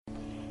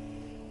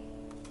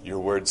Your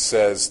word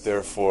says,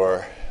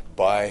 therefore,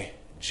 by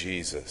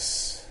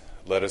Jesus,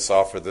 let us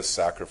offer the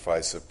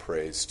sacrifice of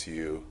praise to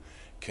you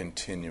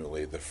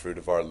continually, the fruit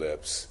of our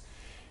lips,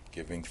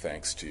 giving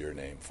thanks to your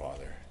name,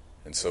 Father.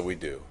 And so we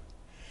do.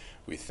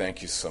 We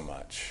thank you so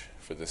much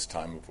for this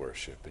time of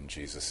worship. In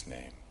Jesus'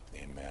 name,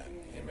 amen.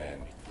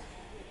 Amen.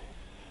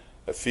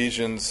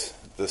 Ephesians,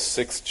 the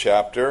 6th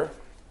chapter,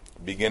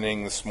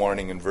 beginning this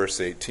morning in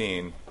verse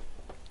 18.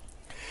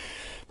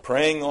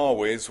 Praying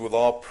always with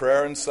all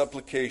prayer and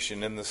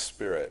supplication in the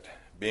Spirit,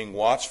 being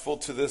watchful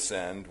to this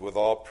end with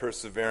all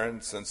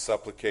perseverance and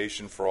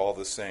supplication for all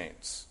the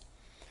saints,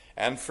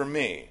 and for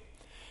me,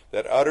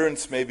 that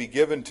utterance may be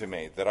given to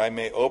me, that I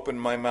may open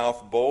my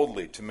mouth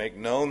boldly to make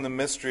known the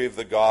mystery of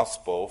the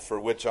gospel, for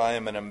which I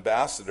am an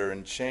ambassador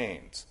in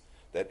chains,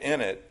 that in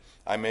it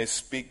I may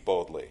speak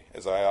boldly,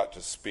 as I ought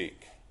to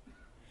speak.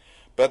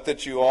 But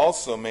that you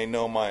also may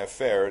know my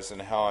affairs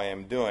and how I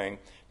am doing,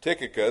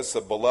 Tychicus,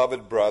 a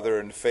beloved brother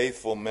and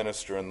faithful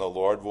minister in the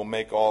Lord, will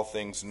make all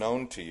things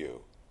known to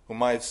you,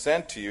 whom I have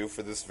sent to you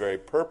for this very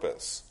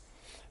purpose,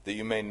 that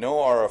you may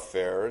know our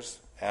affairs,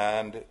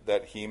 and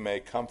that he may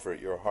comfort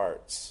your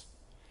hearts.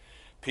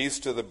 Peace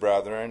to the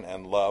brethren,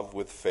 and love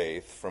with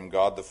faith from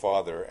God the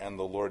Father and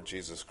the Lord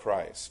Jesus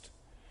Christ.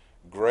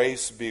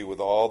 Grace be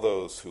with all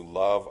those who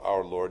love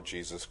our Lord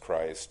Jesus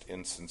Christ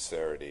in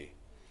sincerity.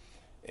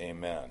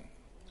 Amen.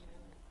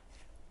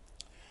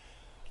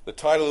 The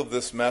title of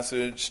this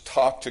message,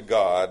 Talk to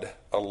God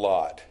a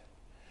Lot.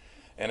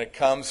 And it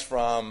comes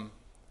from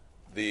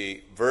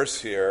the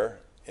verse here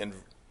in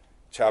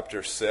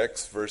chapter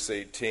 6, verse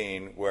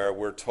 18, where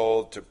we're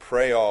told to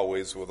pray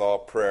always with all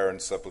prayer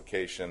and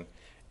supplication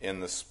in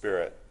the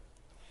Spirit.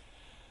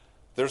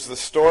 There's the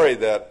story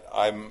that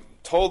I'm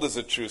told is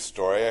a true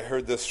story. I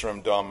heard this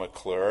from Don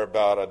McClure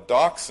about a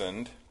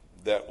dachshund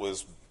that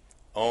was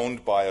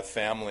owned by a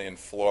family in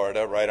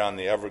Florida, right on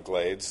the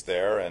Everglades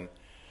there, and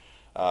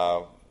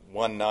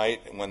one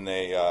night when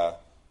they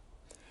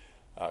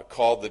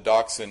called the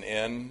dachshund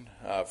in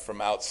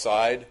from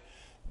outside,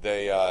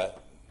 the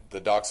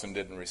dachshund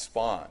didn't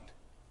respond.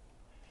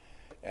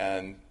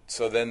 And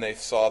so then they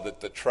saw that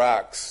the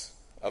tracks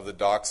of the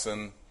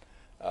dachshund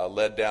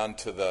led down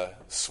to the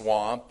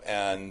swamp,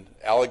 and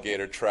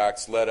alligator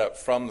tracks led up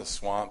from the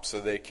swamp, so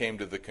they came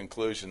to the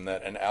conclusion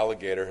that an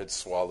alligator had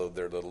swallowed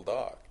their little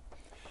dog.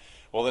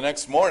 Well, the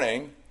next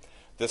morning,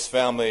 this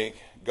family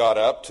got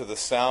up to the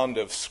sound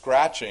of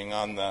scratching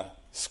on the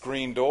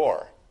screen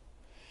door.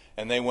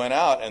 And they went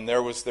out, and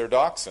there was their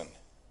dachshund,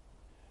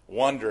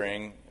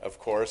 wondering, of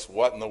course,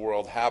 what in the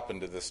world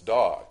happened to this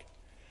dog.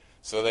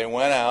 So they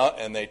went out,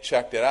 and they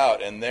checked it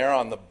out, and there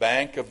on the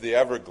bank of the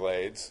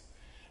Everglades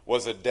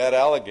was a dead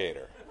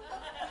alligator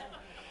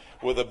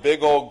with a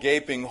big old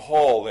gaping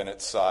hole in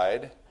its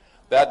side.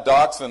 That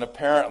dachshund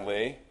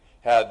apparently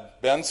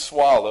had been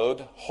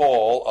swallowed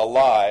whole,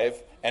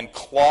 alive, and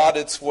clawed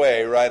its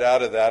way right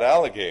out of that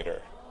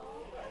alligator,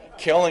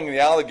 killing the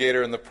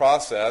alligator in the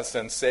process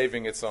and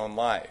saving its own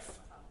life.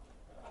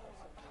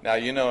 Now,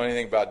 you know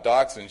anything about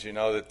dachshunds, you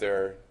know that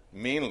they're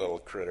mean little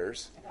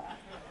critters.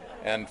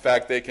 And in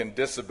fact, they can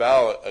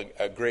disavow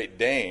a Great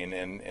Dane,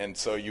 and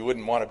so you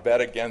wouldn't want to bet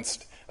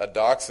against a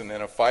dachshund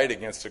in a fight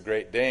against a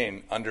Great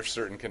Dane under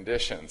certain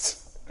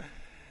conditions.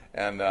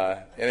 And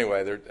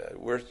anyway,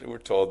 we're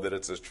told that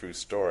it's a true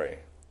story.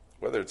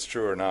 Whether it's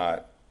true or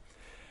not,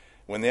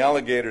 when the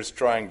alligator's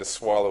trying to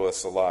swallow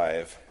us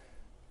alive,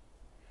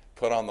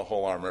 put on the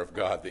whole armor of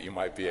God that you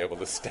might be able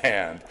to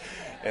stand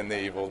in the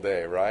evil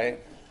day, right?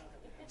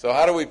 So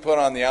how do we put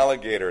on the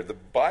alligator? The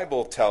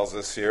Bible tells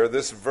us here,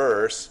 this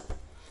verse,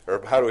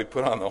 or how do we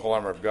put on the whole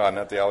armor of God,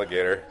 not the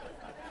alligator?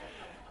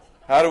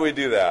 How do we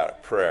do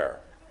that? Prayer.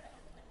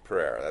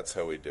 Prayer, that's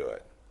how we do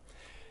it.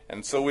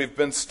 And so we've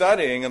been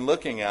studying and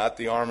looking at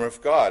the armor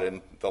of God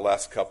in the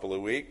last couple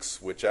of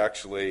weeks, which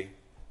actually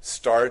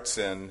starts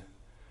in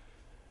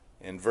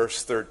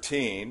verse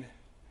 13,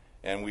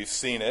 and we've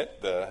seen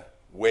it, the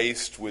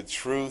waist with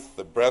truth,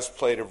 the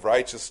breastplate of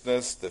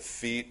righteousness, the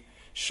feet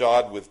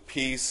shod with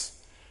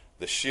peace,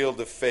 the shield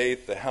of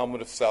faith, the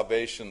helmet of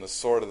salvation, the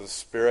sword of the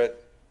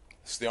Spirit.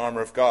 It's the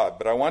armor of God.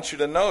 But I want you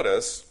to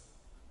notice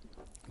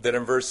that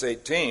in verse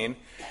 18,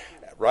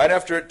 right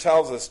after it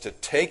tells us to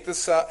take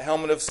the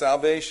helmet of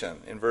salvation,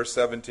 in verse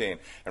 17,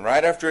 and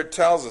right after it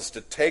tells us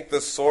to take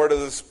the sword of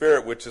the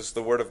Spirit, which is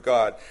the Word of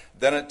God,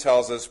 then it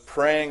tells us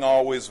praying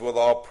always with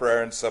all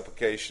prayer and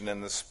supplication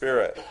in the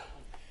Spirit.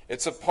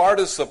 It's a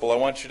participle. I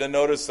want you to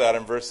notice that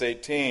in verse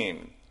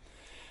 18.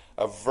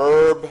 A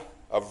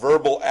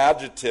verbal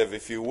adjective,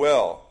 if you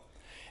will.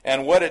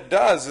 And what it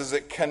does is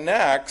it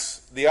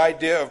connects the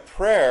idea of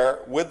prayer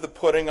with the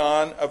putting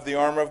on of the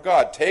armor of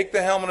God. Take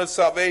the helmet of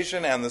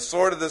salvation and the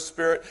sword of the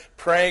Spirit,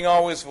 praying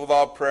always with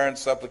all prayer and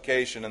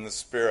supplication in the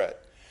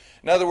Spirit.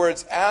 In other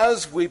words,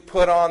 as we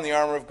put on the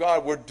armor of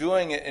God, we're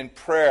doing it in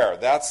prayer.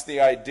 That's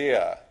the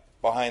idea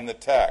behind the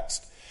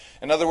text.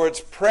 In other words,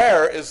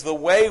 prayer is the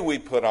way we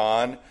put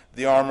on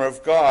the armor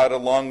of God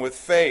along with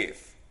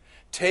faith.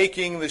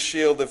 taking the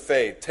shield of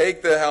faith,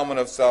 take the helmet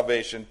of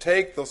salvation,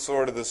 take the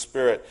sword of the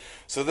Spirit.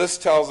 So this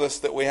tells us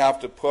that we have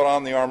to put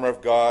on the armor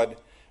of God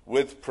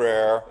with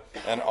prayer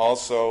and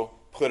also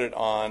put it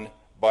on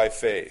by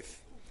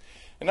faith.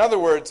 In other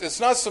words, it's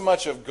not so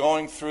much of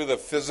going through the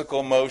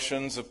physical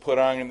motions of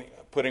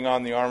putting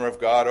on the armor of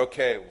God.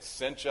 Okay, we'll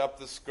cinch up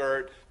the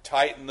skirt,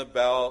 tighten the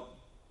belt,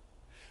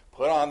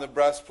 put on the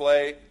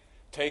breastplate,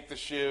 take the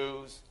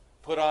shoes,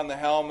 put on the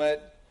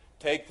helmet,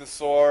 take the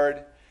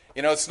sword.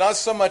 It's not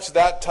so much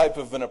that type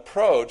of an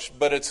approach,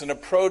 but it's an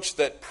approach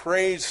that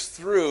prays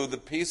through the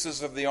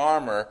pieces of the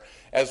armor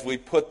as we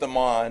put them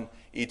on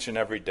each and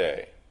every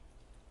day.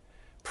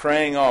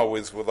 Praying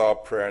always with all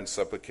prayer and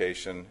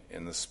supplication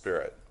in the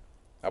Spirit.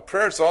 Now,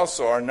 prayer is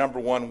also our number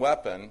one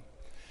weapon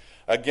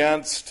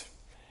against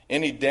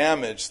any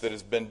damage that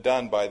has been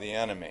done by the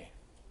enemy.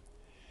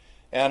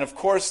 And of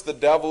course, the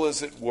devil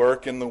is at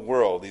work in the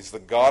world. He's the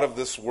god of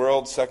this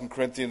world, 2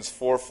 Corinthians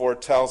 4:4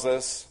 tells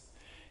us.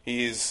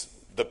 He's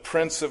the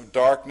prince of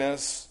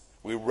darkness.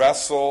 We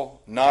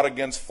wrestle not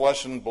against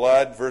flesh and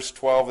blood, verse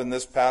 12 in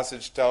this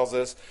passage tells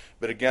us,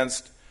 but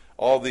against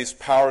all these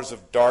powers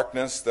of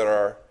darkness that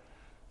are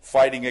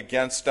fighting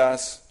against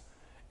us.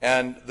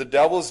 And the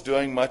devil's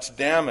doing much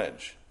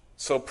damage.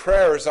 So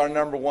prayer is our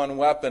number one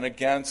weapon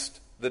against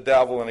the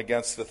devil and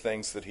against the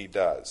things that he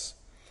does.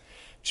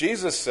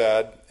 Jesus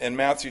said in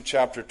Matthew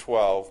chapter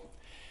 12,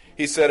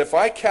 he said, "If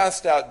I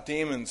cast out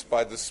demons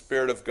by the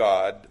Spirit of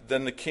God,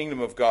 then the kingdom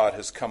of God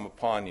has come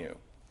upon you.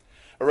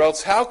 Or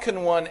else how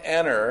can one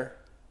enter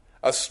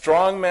a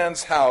strong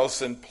man's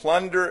house and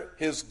plunder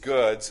his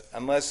goods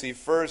unless he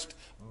first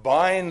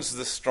binds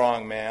the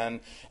strong man,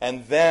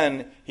 and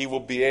then he will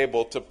be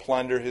able to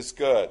plunder his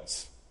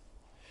goods?"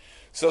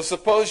 So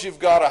suppose you've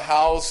got a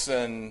house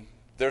and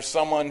there's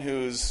someone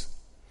who's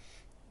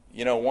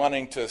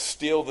wanting to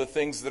steal the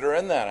things that are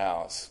in that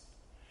house.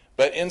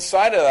 But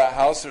inside of that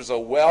house, there's a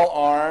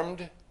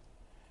well-armed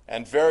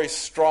and very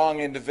strong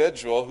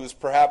individual who's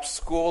perhaps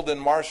schooled in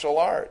martial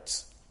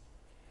arts.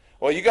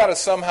 Well, you got to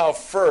somehow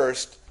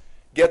first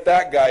get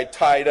that guy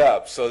tied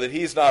up so that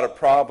he's not a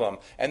problem,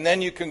 and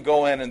then you can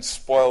go in and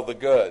spoil the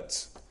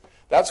goods.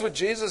 That's what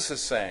Jesus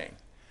is saying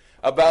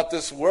about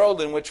this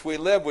world in which we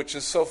live, which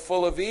is so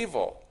full of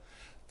evil.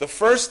 The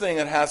first thing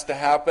that has to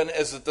happen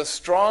is that the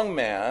strong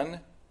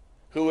man,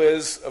 who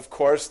is, of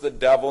course, the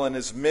devil and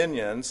his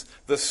minions,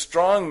 the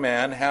strong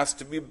man has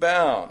to be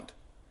bound.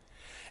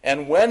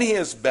 And when he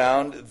is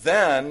bound,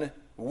 then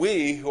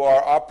we who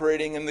are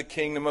operating in the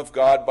kingdom of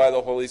God by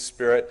the Holy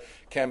Spirit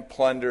can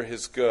plunder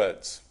his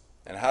goods.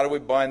 And how do we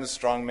bind the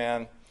strong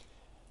man?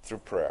 Through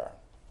prayer.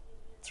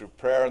 Through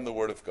prayer and the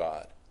Word of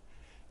God.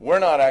 We're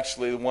not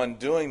actually the one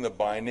doing the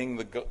binding.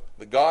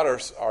 The God,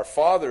 our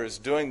Father, is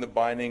doing the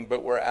binding,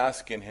 but we're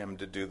asking him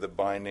to do the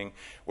binding.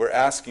 We're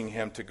asking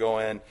him to go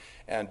in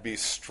and be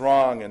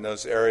strong in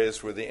those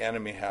areas where the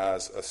enemy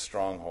has a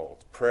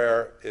stronghold.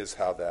 Prayer is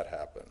how that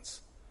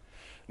happens.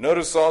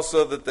 Notice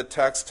also that the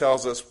text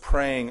tells us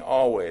praying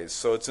always,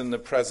 so it's in the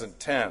present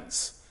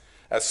tense,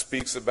 as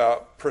speaks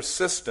about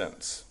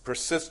persistence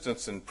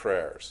in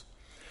prayers.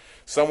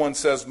 Someone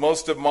says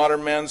most of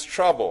modern man's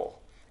trouble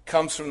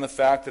comes from the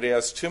fact that he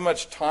has too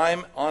much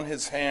time on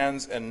his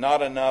hands and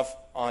not enough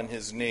on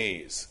his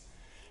knees.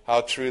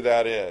 How true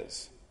that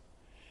is.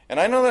 And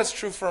I know that's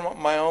true for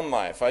my own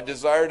life. I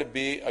desire to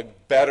be a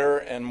better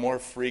and more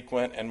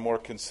frequent and more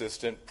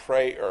consistent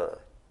prayer.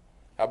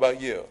 How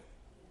about you?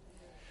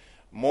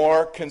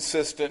 More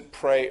consistent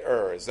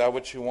prayer. Is that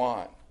what you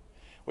want?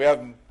 We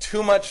have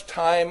too much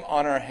time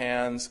on our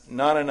hands,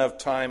 not enough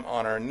time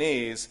on our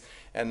knees,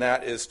 and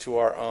that is to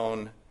our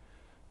own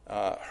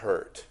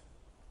hurt.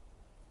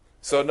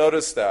 So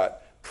notice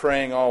that.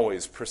 Praying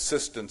always,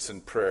 persistence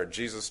in prayer.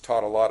 Jesus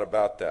taught a lot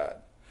about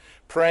that.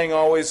 Praying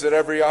always at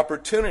every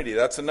opportunity.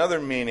 That's another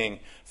meaning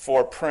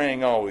for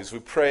praying always. We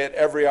pray at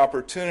every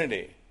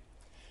opportunity.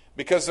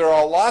 Because there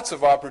are lots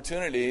of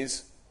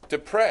opportunities to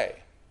pray.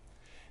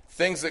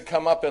 Things that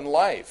come up in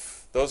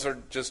life, those are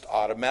just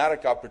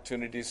automatic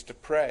opportunities to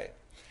pray.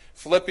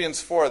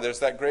 Philippians 4, there's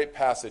that great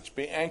passage.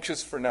 Be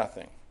anxious for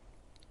nothing.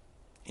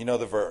 You know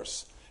the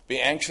verse. Be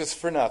anxious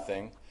for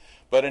nothing,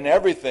 but in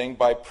everything,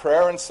 by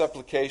prayer and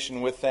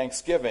supplication with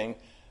thanksgiving,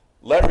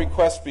 let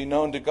requests be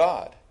known to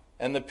God.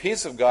 And the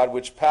peace of God,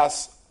 which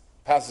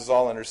passes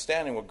all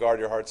understanding, will guard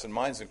your hearts and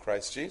minds in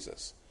Christ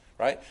Jesus.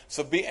 Right?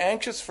 So be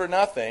anxious for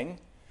nothing,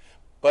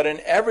 but in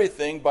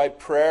everything, by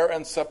prayer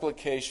and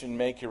supplication,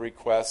 make your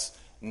requests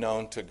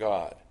known to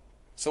God.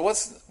 So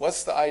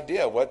what's the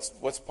idea?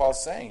 What's Paul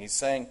saying? He's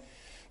saying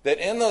that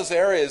in those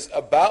areas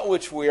about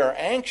which we are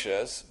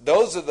anxious,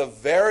 those are the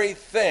very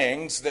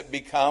things that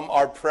become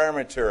our prayer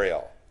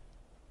material.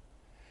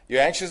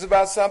 You're anxious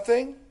about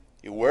something?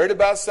 You're worried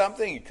about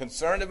something? You're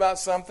concerned about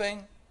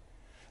something?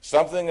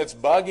 Something that's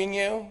bugging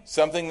you?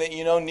 Something that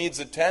you know needs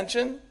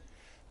attention?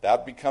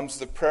 That becomes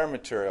the prayer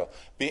material.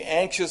 Be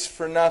anxious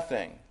for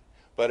nothing,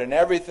 but in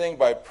everything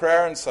by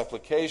prayer and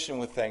supplication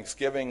with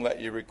thanksgiving let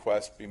your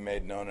requests be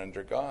made known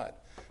unto God.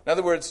 In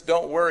other words,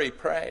 don't worry,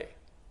 pray.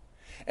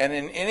 And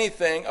in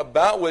anything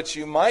about which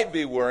you might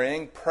be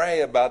worrying,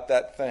 pray about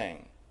that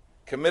thing.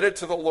 Commit it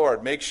to the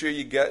Lord. Make sure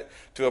you get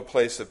to a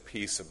place of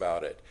peace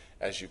about it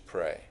as you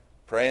pray.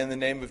 Pray in the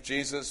name of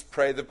Jesus.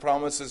 Pray the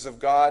promises of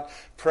God.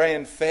 Pray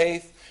in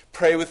faith.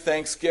 Pray with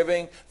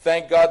thanksgiving.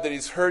 Thank God that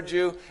He's heard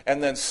you.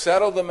 And then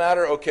settle the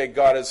matter. Okay,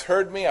 God has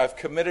heard me. I've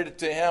committed it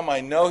to Him. I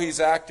know He's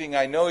acting.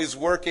 I know He's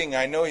working.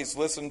 I know He's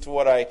listened to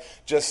what I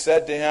just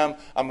said to Him.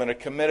 I'm going to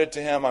commit it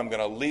to Him. I'm going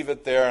to leave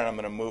it there, and I'm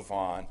going to move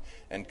on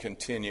and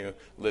continue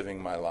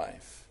living my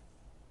life.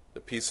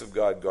 The peace of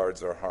God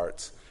guards our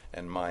hearts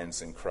and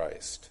minds in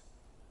Christ.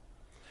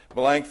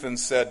 Melanchthon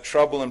said,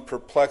 trouble and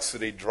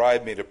perplexity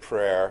drive me to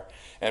prayer,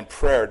 and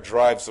prayer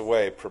drives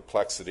away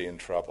perplexity and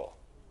trouble.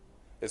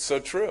 It's so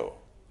true.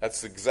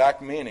 That's the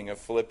exact meaning of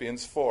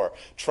Philippians 4.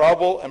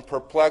 Trouble and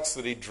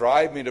perplexity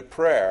drive me to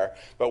prayer,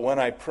 but when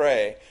I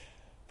pray,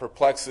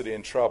 perplexity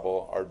and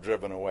trouble are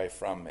driven away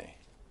from me.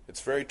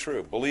 It's very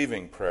true.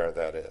 Believing prayer,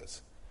 that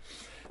is.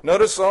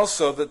 Notice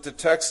also that the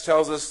text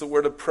tells us that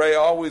we're to pray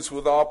always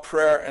with all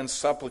prayer and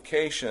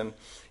supplication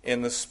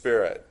in the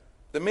Spirit.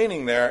 The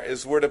meaning there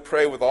is we're to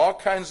pray with all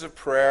kinds of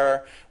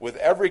prayer, with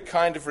every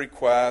kind of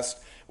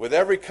request, with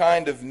every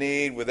kind of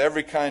need, with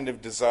every kind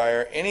of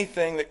desire.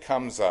 Anything that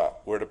comes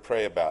up, we're to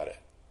pray about it.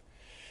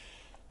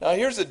 Now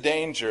here's a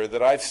danger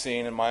that I've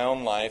seen in my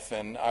own life,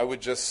 and I would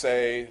just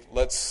say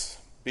let's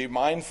be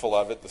mindful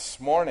of it this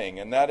morning,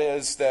 and that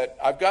is that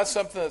I've got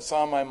something that's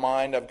on my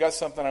mind. I've got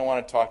something I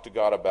want to talk to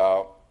God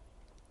about.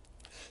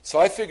 So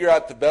I figure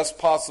out the best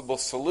possible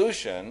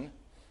solution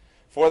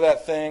for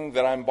that thing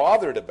that I'm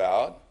bothered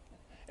about,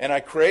 and I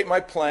create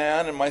my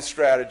plan and my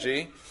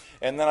strategy,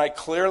 and then I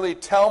clearly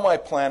tell my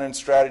plan and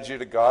strategy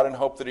to God and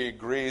hope that He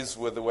agrees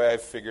with the way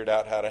I've figured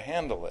out how to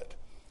handle it.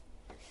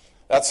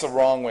 That's the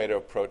wrong way to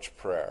approach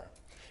prayer.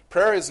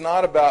 Prayer is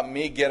not about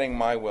me getting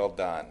my will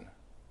done.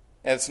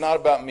 And it's not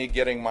about me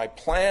getting my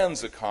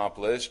plans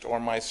accomplished or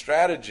my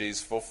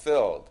strategies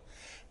fulfilled.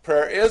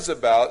 Prayer is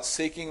about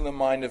seeking the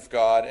mind of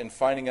God and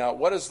finding out,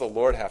 what does the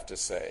Lord have to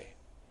say?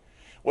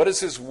 What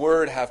does His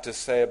Word have to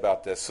say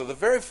about this? So the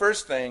very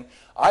first thing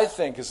I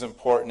think is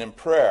important in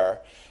prayer,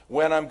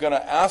 when I'm going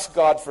to ask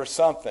God for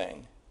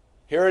something,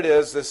 here it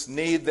is, this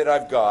need that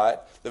I've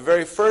got, the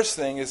very first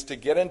thing is to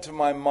get into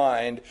my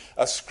mind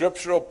a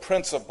scriptural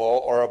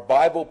principle or a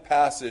Bible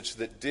passage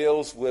that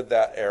deals with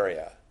that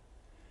area.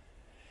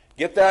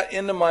 Get that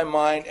into my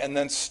mind and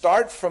then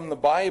start from the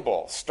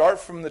Bible. Start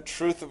from the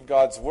truth of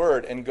God's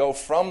Word and go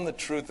from the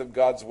truth of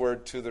God's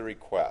Word to the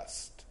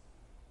request.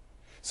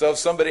 So if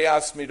somebody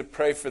asks me to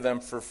pray for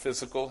them for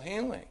physical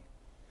healing,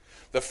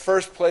 the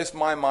first place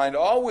my mind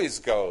always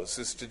goes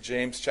is to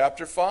James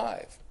chapter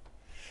 5,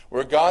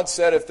 where God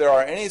said, if there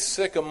are any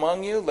sick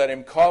among you, let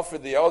him call for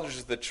the elders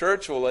of the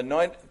church, who will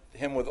anoint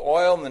him with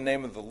oil in the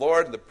name of the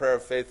Lord, and the prayer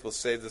of faith will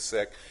save the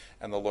sick,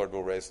 and the Lord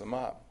will raise them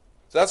up.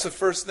 So that's the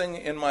first thing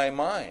in my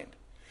mind.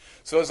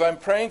 So as I'm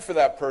praying for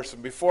that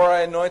person, before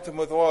I anoint them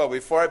with oil,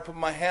 before I put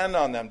my hand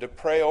on them to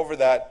pray over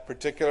that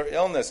particular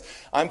illness,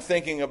 I'm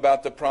thinking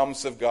about the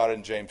promise of God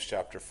in James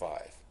chapter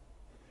 5.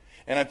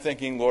 And I'm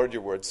thinking, Lord,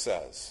 your word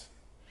says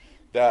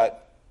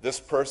that this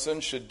person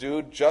should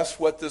do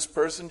just what this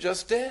person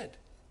just did.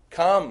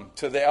 Come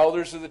to the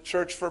elders of the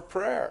church for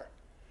prayer.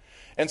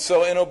 And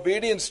so in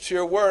obedience to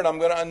your word, I'm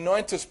going to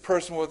anoint this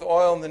person with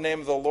oil in the name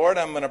of the Lord.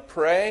 I'm going to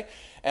pray.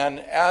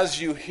 And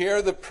as you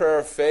hear the prayer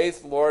of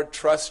faith, Lord,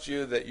 trust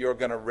you that you're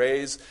going to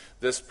raise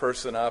this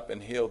person up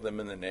and heal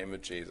them in the name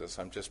of Jesus.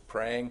 I'm just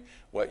praying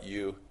what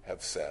you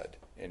have said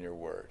in your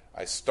word.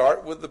 I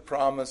start with the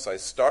promise, I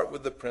start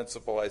with the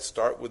principle, I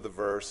start with the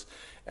verse,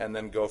 and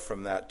then go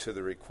from that to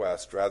the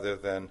request rather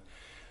than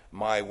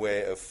my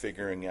way of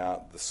figuring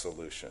out the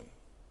solution.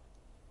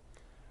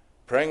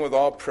 Praying with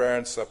all prayer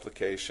and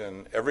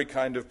supplication, every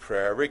kind of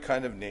prayer, every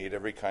kind of need,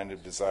 every kind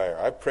of desire.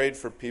 I prayed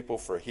for people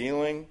for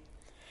healing.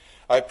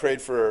 I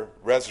prayed for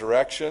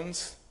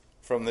resurrections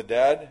from the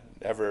dead,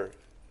 never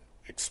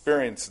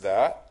experienced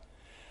that.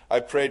 I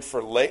prayed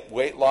for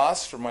weight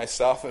loss for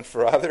myself and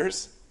for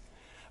others.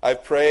 I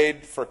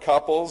prayed for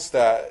couples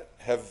that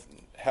have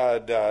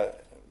had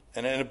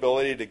an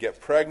inability to get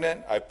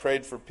pregnant. I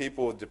prayed for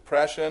people with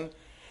depression.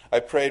 I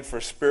prayed for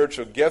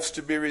spiritual gifts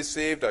to be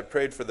received. I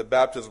prayed for the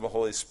baptism of the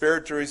Holy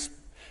Spirit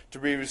to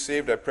be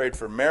received. I prayed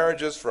for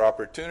marriages, for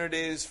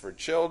opportunities, for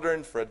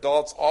children, for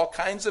adults, all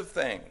kinds of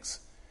things.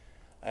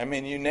 I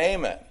mean, you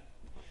name it,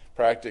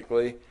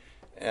 practically,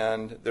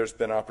 and there's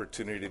been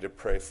opportunity to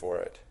pray for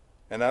it.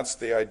 And that's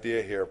the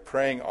idea here,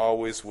 praying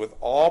always with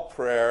all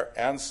prayer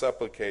and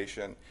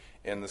supplication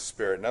in the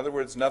Spirit. In other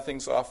words,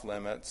 nothing's off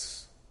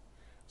limits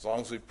as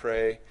long as we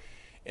pray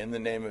in the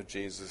name of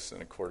Jesus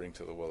and according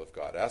to the will of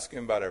God. Ask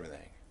Him about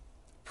everything.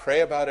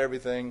 Pray about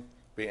everything.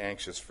 Be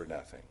anxious for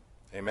nothing.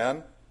 Amen?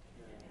 Amen.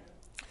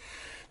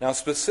 Now,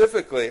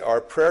 specifically, our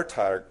prayer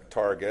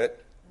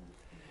target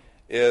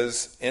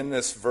is in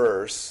this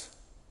verse,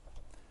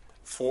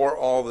 for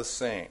all the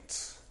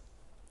saints.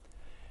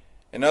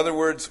 In other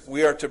words,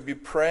 we are to be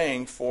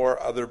praying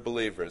for other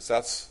believers.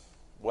 That's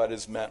what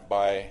is meant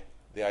by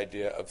the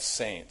idea of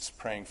saints,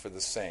 praying for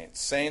the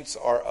saints. Saints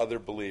are other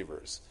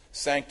believers,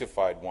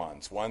 sanctified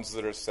ones, ones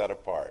that are set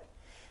apart,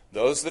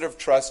 those that have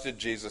trusted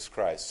Jesus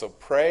Christ. So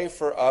pray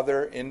for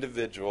other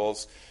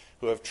individuals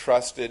who have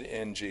trusted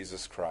in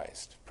Jesus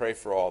Christ. Pray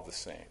for all the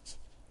saints.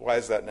 Why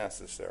is that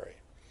necessary?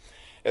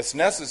 It's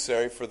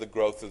necessary for the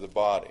growth of the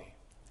body.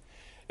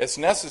 It's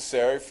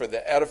necessary for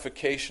the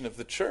edification of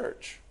the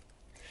church.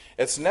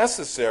 It's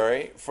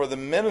necessary for the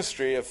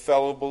ministry of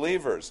fellow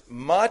believers.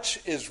 Much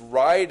is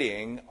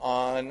riding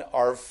on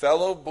our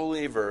fellow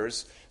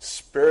believers'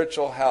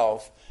 spiritual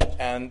health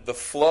and the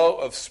flow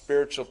of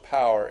spiritual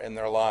power in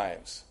their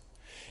lives.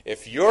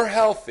 If you're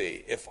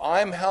healthy, if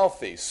I'm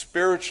healthy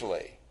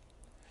spiritually,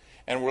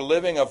 and we're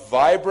living a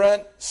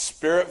vibrant,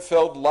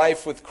 spirit-filled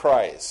life with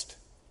Christ,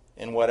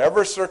 in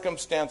whatever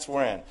circumstance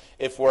we're in,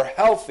 if we're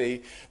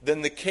healthy,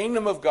 then the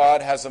kingdom of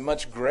God has a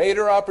much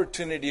greater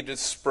opportunity to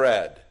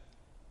spread.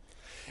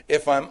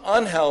 If I'm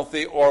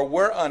unhealthy or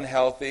we're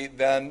unhealthy,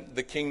 then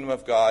the kingdom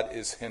of God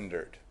is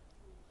hindered.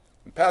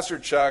 And Pastor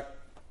Chuck,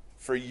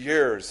 for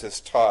years, has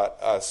taught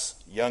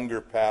us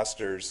younger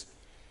pastors,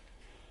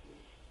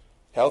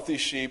 healthy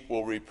sheep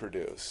will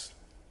reproduce,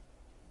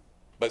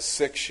 but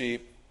sick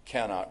sheep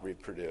cannot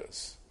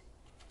reproduce.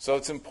 So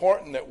it's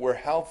important that we're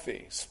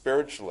healthy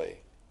spiritually.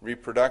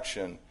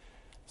 Reproduction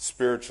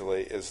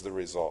spiritually is the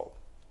result.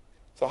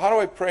 So how do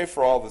I pray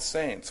for all the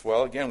saints?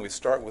 Well, again, we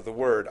start with the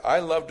word. I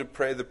love to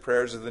pray the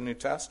prayers of the New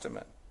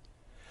Testament.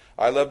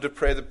 I love to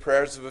pray the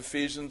prayers of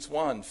Ephesians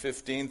 1,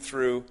 15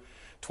 through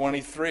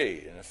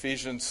 23, and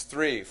Ephesians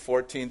 3,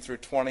 14 through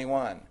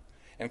 21,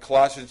 and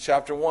Colossians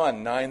chapter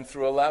 1, 9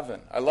 through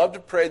 11. I love to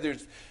pray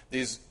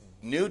these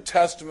New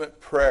Testament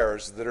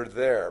prayers that are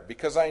there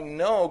because I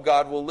know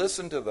God will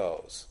listen to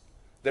those.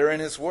 They're in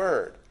His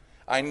Word.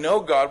 I know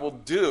God will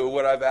do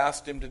what I've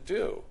asked Him to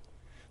do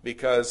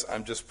because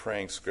I'm just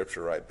praying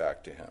Scripture right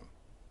back to Him.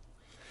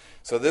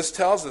 So this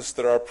tells us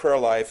that our prayer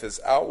life is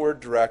outward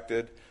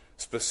directed,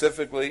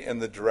 specifically in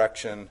the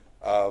direction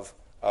of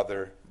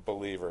other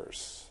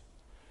believers.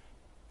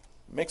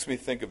 It makes me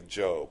think of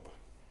Job.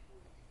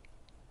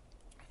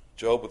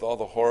 Job, with all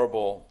the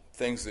horrible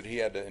things that he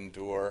had to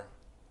endure,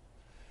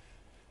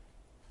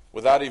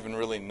 without even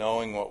really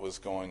knowing what was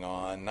going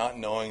on, not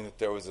knowing that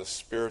there was a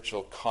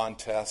spiritual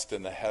contest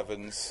in the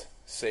heavens.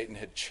 Satan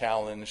had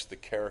challenged the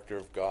character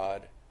of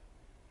God.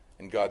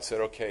 And God said,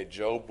 okay,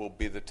 Job will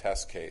be the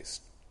test case.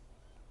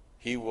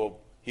 He will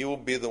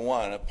be the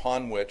one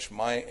upon which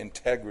my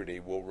integrity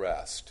will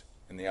rest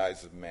in the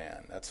eyes of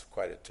man. That's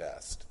quite a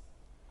test.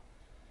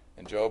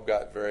 And Job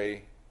got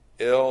very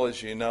ill,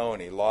 as you know,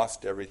 and he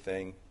lost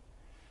everything.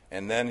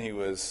 And then he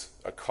was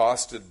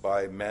accosted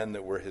by men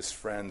that were his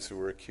friends who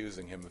were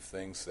accusing him of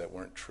things that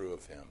weren't true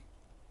of him.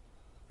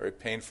 Very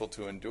painful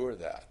to endure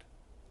that.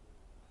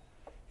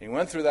 He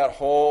went through that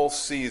whole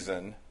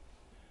season,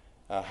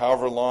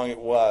 however long it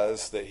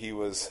was that he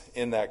was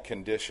in that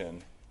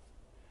condition.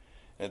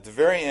 And at the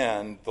very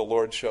end, the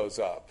Lord shows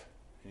up.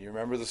 And you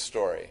remember the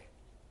story.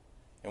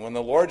 And when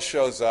the Lord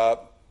shows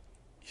up,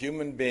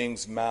 human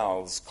beings'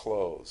 mouths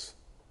close.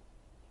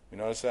 You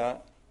notice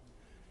that?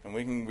 And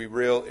we can be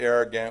real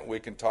arrogant. We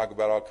can talk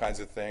about all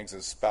kinds of things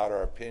and spout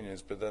our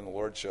opinions. But then the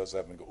Lord shows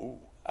up and goes, ooh,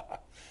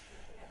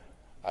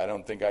 I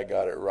don't think I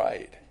got it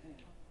right.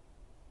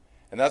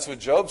 And that's what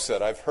Job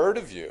said. I've heard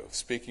of you,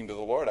 speaking to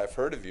the Lord. I've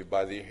heard of you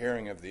by the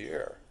hearing of the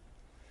ear.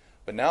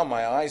 But now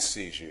my eye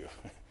sees you.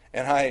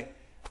 And I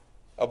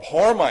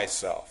abhor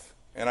myself.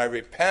 And I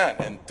repent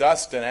in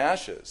dust and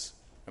ashes.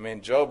 I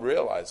mean, Job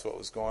realized what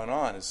was going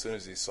on as soon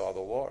as he saw the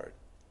Lord.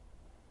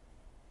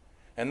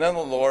 And then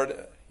the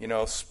Lord,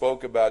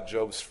 spoke about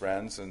Job's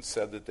friends and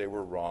said that they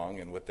were wrong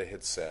in what they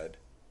had said.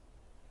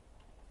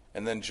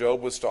 And then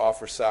Job was to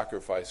offer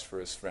sacrifice for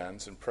his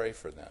friends and pray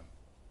for them.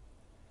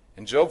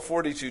 In Job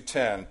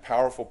 42:10,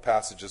 powerful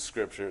passage of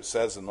Scripture, it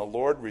says, and the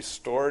Lord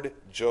restored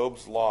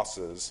Job's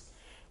losses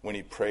when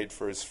he prayed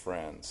for his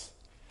friends.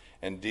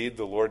 Indeed,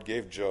 the Lord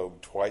gave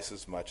Job twice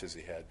as much as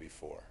he had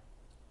before.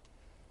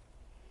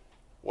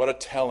 What a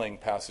telling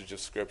passage of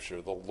Scripture.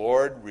 The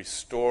Lord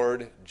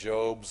restored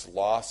Job's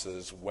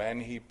losses when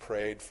he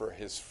prayed for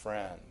his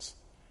friends.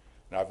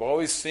 Now, I've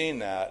always seen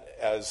that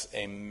as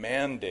a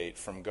mandate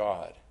from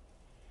God.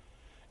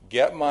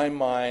 Get my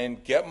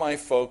mind, get my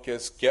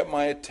focus, get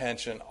my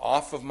attention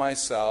off of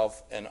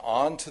myself and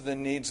onto the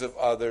needs of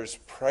others.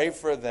 Pray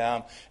for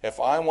them. If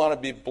I want to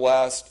be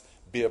blessed,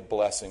 be a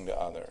blessing to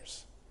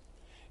others.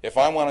 If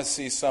I want to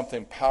see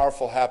something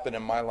powerful happen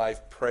in my life,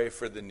 pray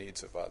for the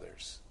needs of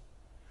others.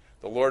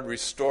 The Lord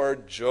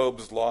restored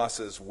Job's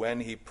losses when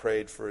he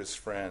prayed for his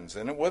friends.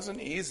 And it wasn't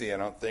easy, I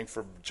don't think,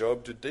 for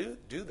Job to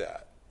do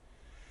that.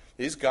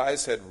 These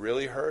guys had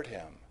really hurt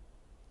him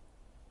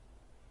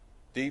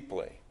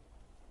deeply.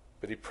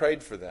 But he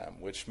prayed for them,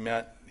 which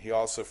meant he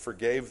also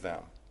forgave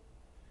them.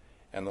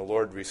 And the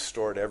Lord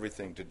restored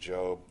everything to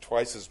Job,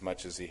 twice as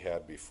much as he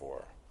had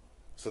before.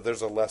 So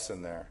there's a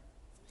lesson there.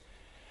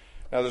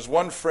 Now there's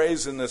one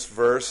phrase in this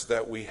verse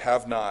that we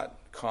have not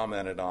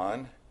commented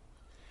on.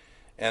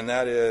 And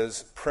that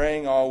is,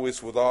 praying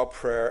always with all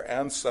prayer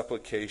and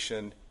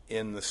supplication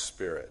in the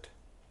Spirit.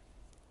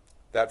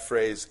 That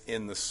phrase,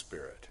 in the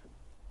Spirit.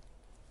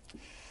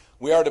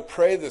 We are to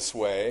pray this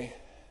way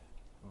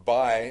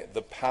by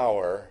the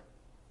power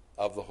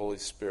of the Holy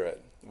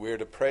Spirit. We are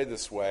to pray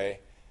this way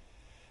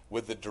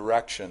with the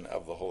direction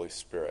of the Holy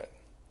Spirit.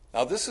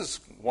 Now, this is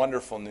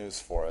wonderful news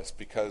for us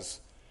because,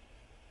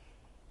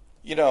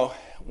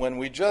 when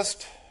we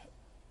just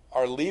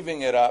are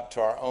leaving it up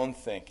to our own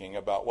thinking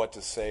about what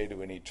to say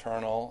to an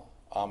eternal,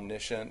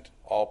 omniscient,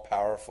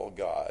 all-powerful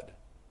God,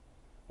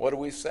 what do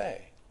we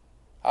say?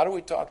 How do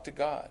we talk to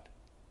God?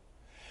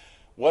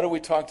 What do we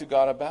talk to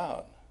God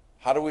about?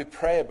 How do we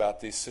pray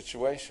about these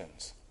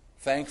situations?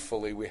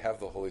 Thankfully, we have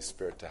the Holy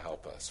Spirit to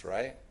help us,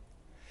 right?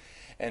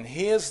 And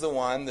He is the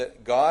one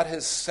that God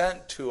has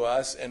sent to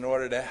us in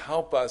order to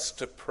help us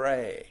to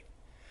pray,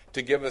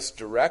 to give us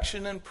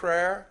direction in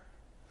prayer,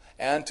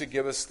 and to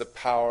give us the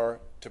power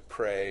to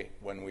pray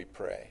when we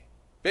pray.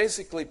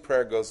 Basically,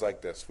 prayer goes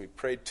like this. We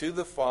pray to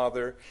the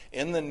Father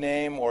in the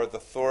name or the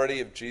authority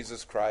of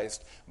Jesus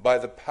Christ by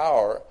the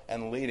power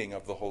and leading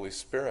of the Holy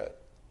Spirit.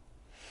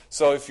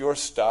 So if you're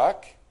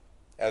stuck,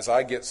 as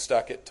I get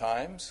stuck at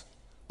times,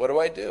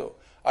 what do?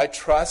 I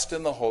trust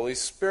in the Holy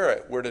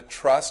Spirit. We're to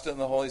trust in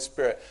the Holy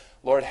Spirit.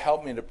 Lord,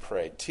 help me to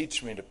pray.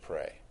 Teach me to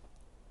pray.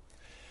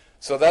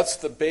 So that's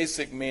the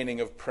basic meaning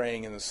of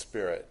praying in the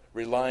Spirit,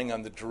 relying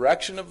on the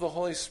direction of the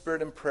Holy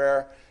Spirit in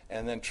prayer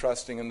and then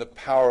trusting in the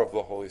power of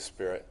the Holy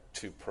Spirit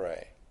to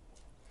pray.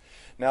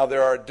 Now,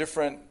 there are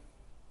different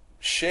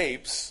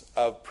shapes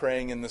of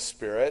praying in the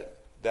Spirit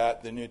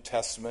that the New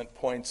Testament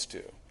points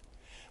to.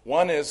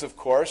 One is, of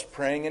course,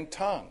 praying in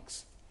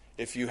tongues.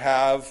 If you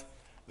have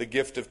the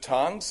gift of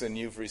tongues and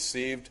you've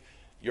received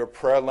your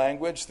prayer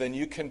language, then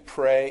you can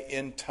pray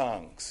in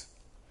tongues.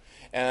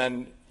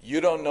 And you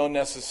don't know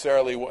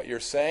necessarily what you're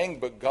saying,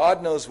 but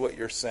God knows what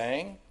you're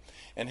saying,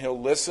 and He'll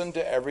listen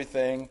to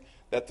everything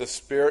that the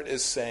Spirit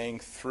is saying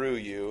through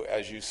you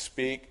as you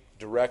speak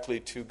directly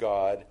to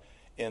God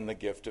in the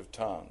gift of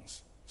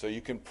tongues. So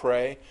you can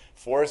pray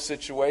for a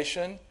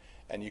situation,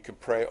 and you can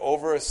pray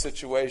over a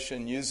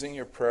situation using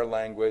your prayer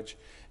language,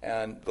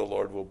 and the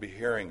Lord will be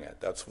hearing it.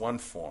 That's one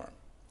form.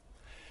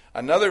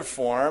 Another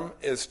form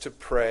is to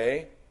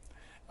pray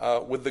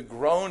with the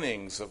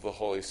groanings of the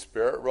Holy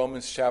Spirit,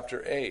 Romans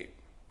chapter 8.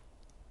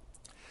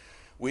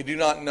 We do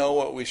not know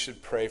what we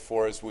should pray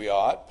for as we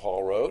ought,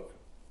 Paul wrote.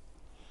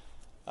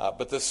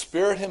 But the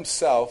Spirit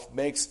Himself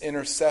makes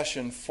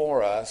intercession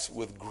for us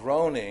with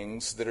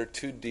groanings that are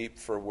too deep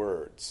for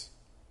words.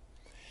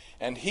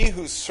 And He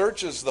who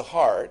searches the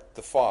heart,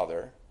 the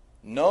Father,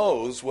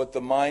 knows what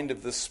the mind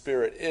of the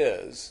Spirit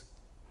is,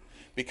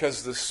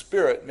 because the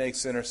Spirit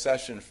makes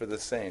intercession for the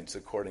saints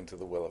according to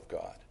the will of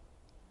God.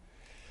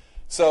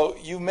 So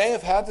you may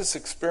have had this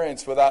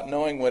experience without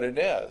knowing what it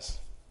is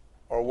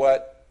or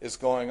what is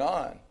going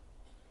on.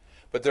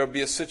 But there'll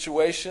be a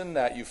situation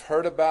that you've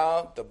heard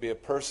about, there'll be a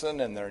person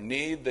and their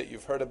need that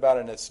you've heard about,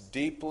 and it's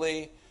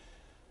deeply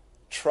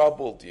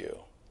troubled you.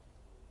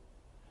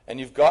 And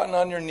you've gotten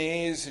on your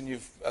knees and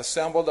you've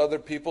assembled other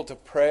people to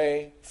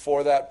pray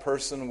for that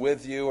person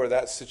with you or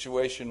that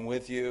situation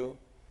with you.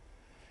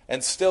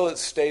 And still it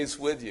stays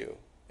with you.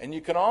 And you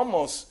can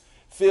almost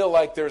feel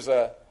like there's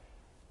a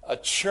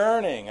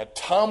churning, a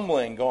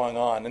tumbling going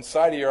on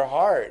inside of your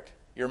heart.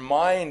 Your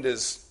mind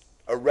is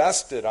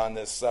arrested on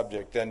this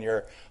subject, and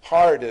your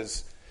heart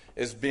is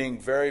being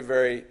very,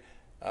 very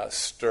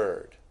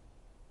stirred.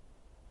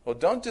 Well,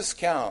 don't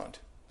discount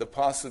the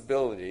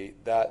possibility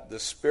that the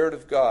Spirit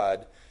of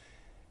God,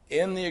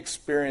 in the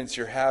experience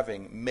you're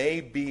having,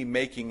 may be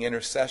making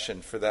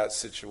intercession for that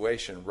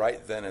situation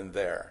right then and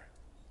there,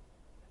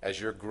 as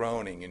you're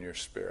groaning in your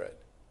spirit.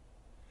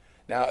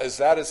 Now, as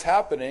that is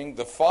happening,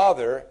 the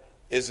Father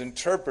is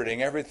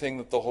interpreting everything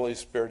that the Holy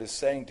Spirit is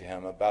saying to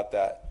him about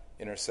that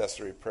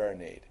intercessory prayer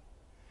need.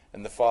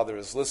 And the Father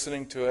is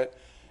listening to it,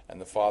 and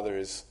the Father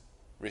is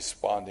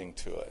responding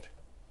to it.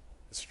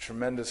 It's a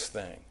tremendous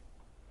thing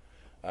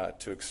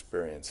to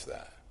experience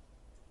that.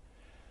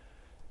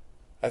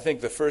 I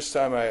think the first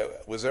time I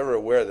was ever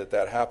aware that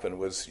that happened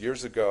was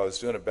years ago. I was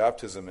doing a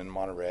baptism in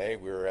Monterey.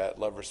 We were at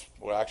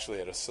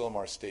actually at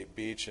Asilomar State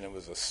Beach, and it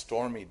was a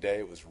stormy day.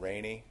 It was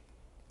rainy.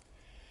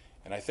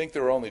 And I think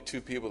there were only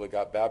 2 people that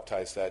got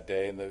baptized that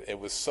day, and it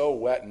was so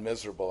wet and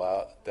miserable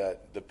out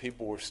that the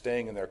people were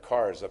staying in their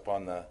cars up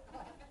on the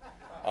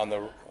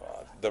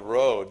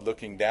road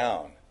looking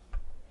down.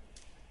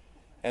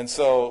 And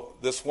so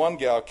this one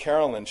gal,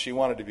 Carolyn, she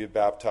wanted to be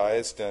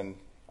baptized, and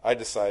I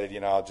decided,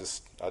 I'll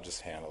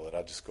just handle it.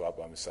 I'll just go out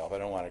by myself. I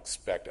don't want to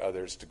expect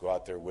others to go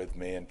out there with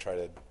me and try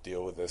to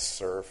deal with this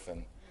surf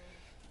and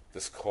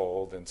this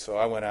cold. And so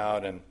I went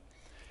out, and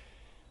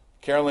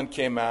Carolyn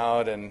came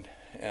out, and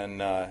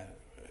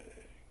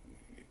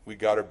we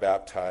got her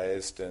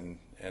baptized, and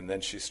then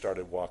she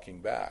started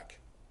walking back.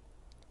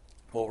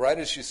 Well, right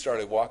as she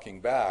started walking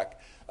back,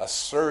 a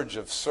surge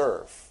of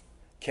surf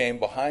came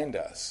behind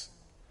us.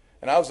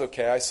 And I was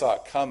okay. I saw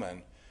it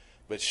coming,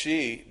 but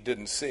she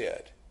didn't see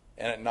it.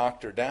 And it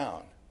knocked her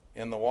down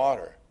in the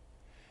water.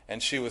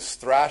 And she was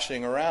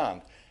thrashing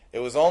around. It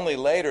was only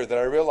later that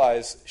I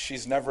realized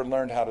she's never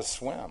learned how to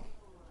swim.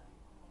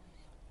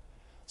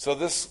 So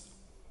this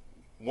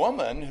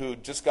woman who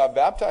just got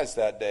baptized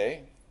that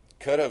day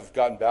could have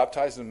gotten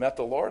baptized and met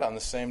the Lord on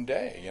the same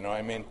day.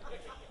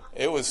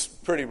 It was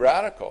pretty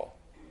radical.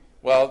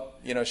 Well,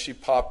 she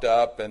popped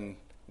up and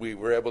we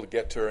were able to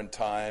get to her in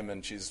time,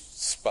 and she's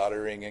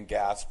sputtering and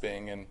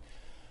gasping and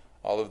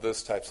all of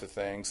those types of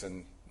things.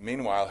 And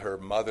meanwhile, her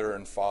mother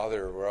and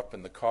father were up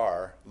in the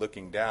car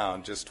looking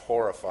down, just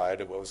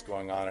horrified at what was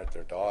going on at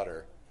their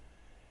daughter.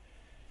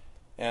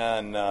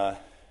 And,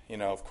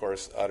 of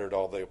course, uttered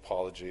all the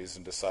apologies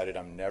and decided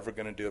I'm never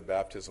going to do a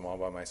baptism all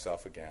by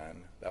myself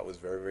again. That was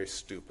very, very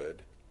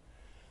stupid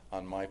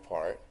on my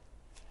part.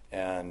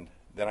 And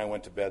then I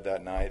went to bed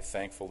that night,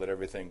 thankful that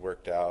everything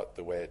worked out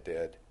the way it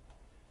did.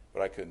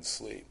 But I couldn't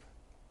sleep.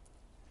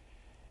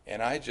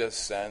 And I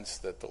just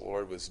sensed that the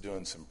Lord was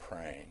doing some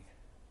praying,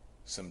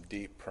 some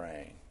deep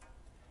praying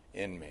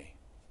in me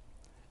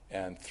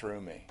and through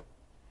me.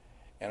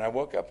 And I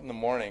woke up in the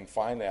morning,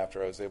 finally,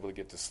 after I was able to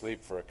get to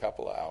sleep for a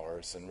couple of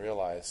hours, and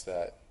realized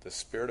that the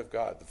Spirit of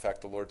God, the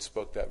fact the Lord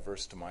spoke that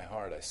verse to my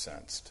heart, I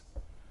sensed,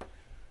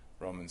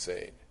 Romans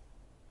 8,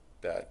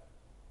 that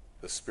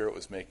the Spirit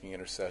was making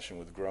intercession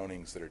with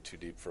groanings that are too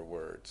deep for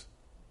words.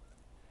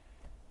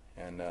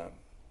 And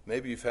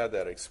maybe you've had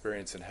that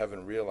experience and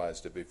haven't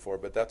realized it before,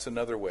 but that's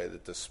another way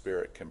that the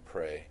Spirit can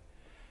pray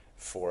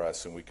for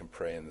us, and we can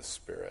pray in the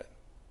Spirit.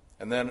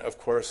 And then, of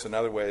course,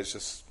 another way is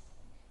just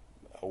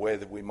a way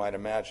that we might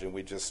imagine.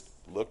 We just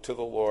look to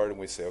the Lord and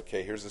we say,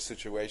 okay, here's the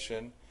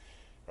situation.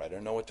 I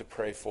don't know what to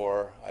pray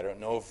for. I don't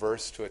know a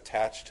verse to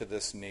attach to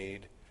this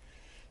need.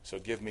 So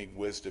give me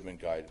wisdom and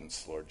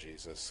guidance, Lord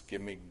Jesus.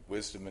 Give me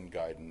wisdom and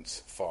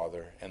guidance,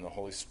 Father. And the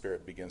Holy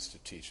Spirit begins to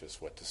teach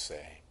us what to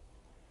say.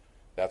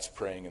 That's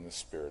praying in the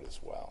Spirit as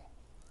well.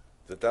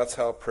 That's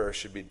how prayer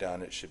should be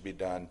done. It should be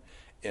done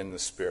in the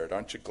Spirit.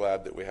 Aren't you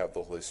glad that we have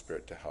the Holy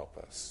Spirit to help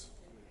us?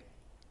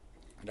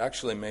 It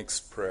actually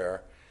makes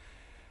prayer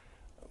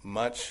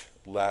much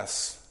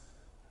less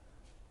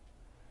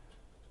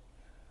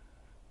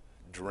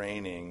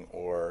draining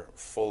or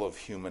full of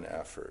human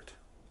effort,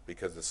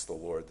 because it's the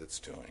Lord that's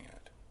doing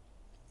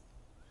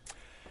it.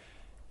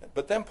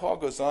 But then Paul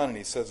goes on and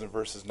he says in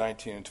verses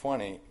 19 and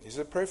 20, he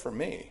said, pray for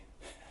me.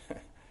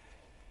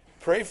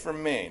 Pray for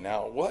me.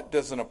 Now, what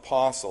does an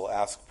apostle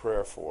ask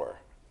prayer for?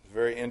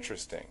 Very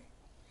interesting.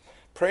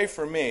 Pray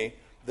for me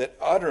that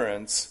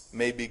utterance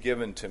may be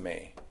given to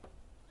me.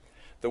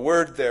 The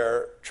word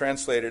there,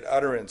 translated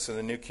utterance in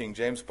the New King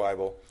James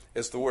Bible,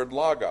 is the word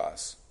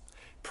logos.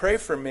 Pray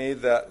for me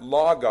that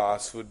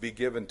logos would be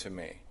given to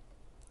me.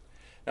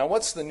 Now,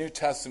 what's the New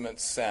Testament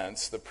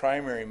sense, the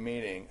primary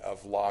meaning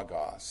of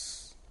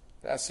logos?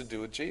 It has to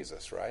do with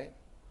Jesus, right?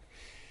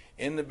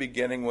 In the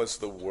beginning was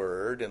the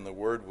Word, and the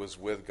Word was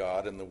with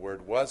God, and the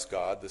Word was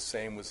God. The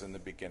same was in the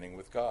beginning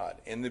with God.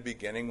 In the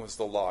beginning was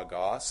the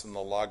Logos, and the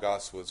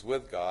Logos was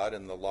with God,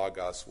 and the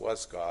Logos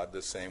was God.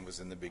 The same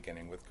was in the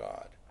beginning with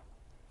God.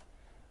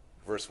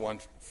 Verse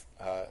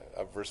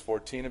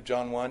 14 of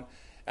John 1,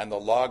 and the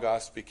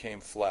Logos became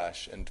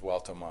flesh and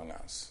dwelt among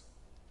us.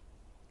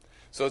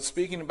 So it's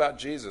speaking about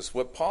Jesus.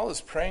 What Paul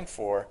is praying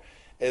for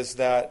is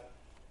that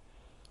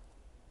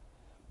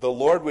the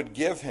Lord would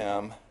give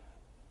him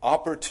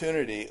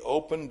opportunity,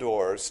 open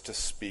doors to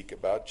speak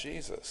about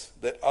Jesus,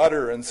 that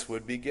utterance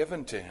would be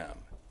given to him,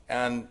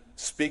 and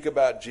speak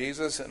about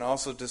Jesus and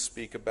also to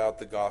speak about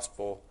the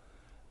gospel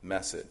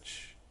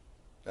message.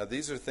 Now,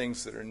 these are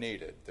things that are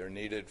needed. They're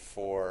needed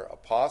for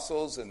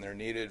apostles and they're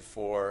needed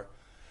for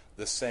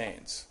the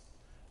saints.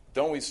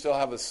 Don't we still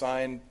have a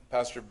sign,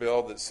 Pastor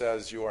Bill, that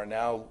says you are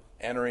now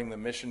entering the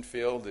mission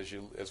field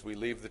as we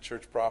leave the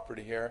church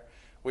property here?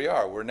 We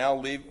are. We're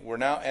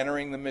now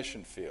entering the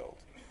mission field.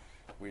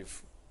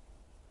 We've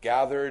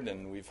gathered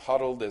and we've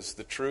huddled as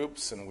the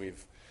troops, and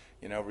we've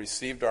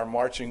received our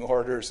marching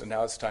orders, and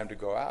now it's time to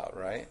go out,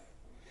 right?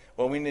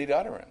 Well, we need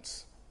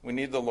utterance. We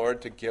need the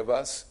Lord to give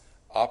us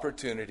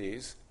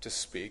opportunities to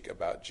speak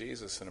about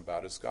Jesus and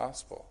about his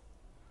gospel.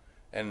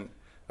 And,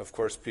 of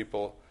course,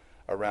 people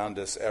around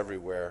us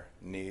everywhere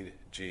need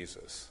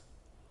Jesus.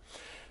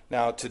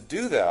 Now, to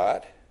do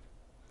that,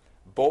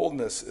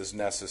 boldness is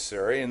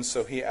necessary, and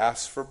so he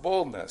asks for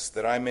boldness,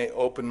 that I may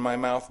open my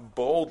mouth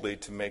boldly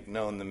to make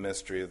known the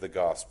mystery of the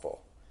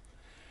gospel.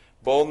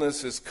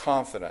 Boldness is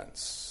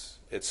confidence.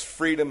 It's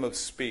freedom of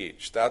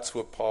speech. That's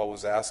what Paul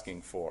was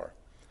asking for.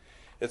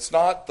 It's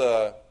not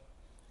the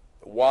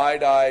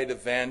wide-eyed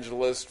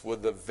evangelist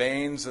with the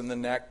veins in the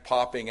neck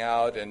popping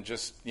out and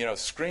just,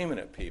 screaming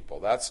at people.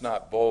 That's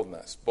not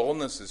boldness.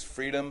 Boldness is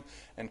freedom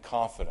and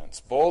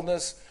confidence.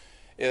 Boldness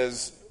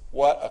is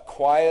what a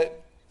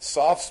quiet,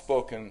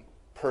 soft-spoken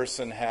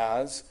person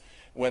has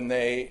when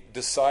they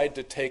decide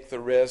to take the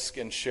risk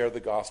and share the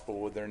gospel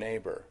with their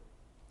neighbor.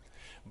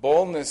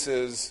 Boldness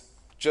is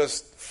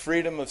just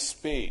freedom of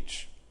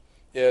speech.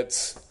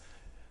 It's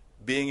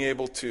being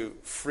able to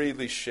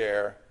freely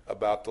share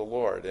about the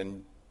Lord.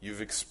 And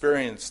you've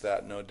experienced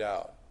that, no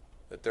doubt,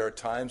 that there are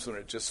times when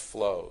it just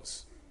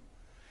flows.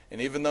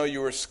 And even though you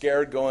were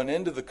scared going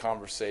into the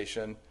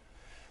conversation,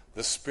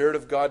 the Spirit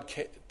of God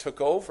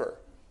took over,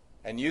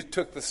 and you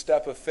took the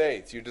step of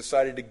faith. You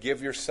decided to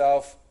give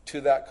yourself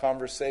to that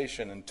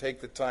conversation and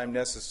take the time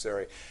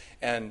necessary,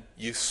 and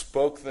you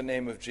spoke the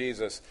name of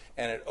Jesus,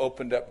 and it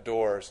opened up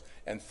doors,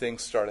 and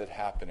things started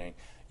happening.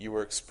 You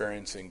were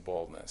experiencing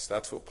boldness.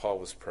 That's what Paul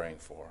was praying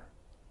for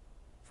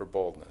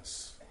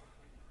boldness.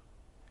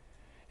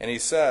 And he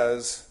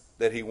says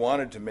that he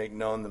wanted to make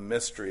known the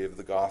mystery of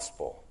the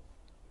gospel,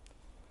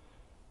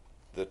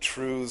 the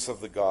truths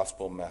of the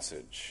gospel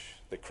message,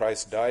 that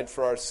Christ died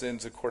for our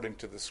sins according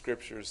to the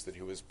Scriptures, that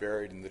he was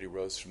buried, and that he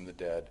rose from the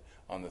dead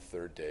on the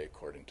third day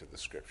according to the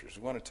Scriptures.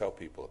 We want to tell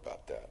people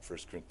about that, 1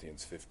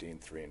 Corinthians 15,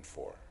 3 and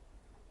 4.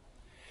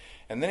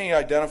 And then he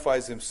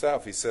identifies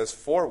himself. He says,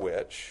 for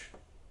which,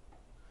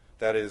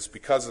 that is,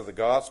 because of the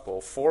gospel,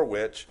 for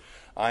which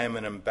I am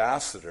an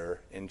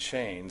ambassador in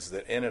chains,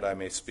 that in it I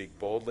may speak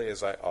boldly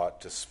as I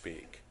ought to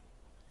speak.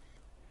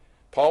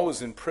 Paul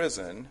was in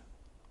prison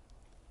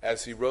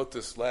as he wrote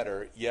this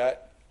letter,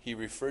 yet he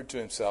referred to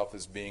himself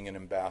as being an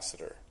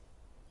ambassador.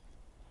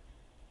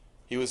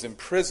 He was in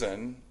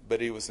prison,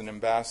 but he was an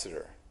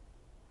ambassador.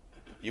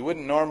 You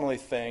wouldn't normally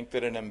think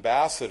that an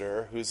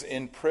ambassador who's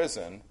in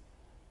prison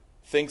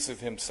thinks of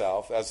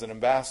himself as an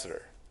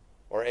ambassador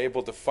or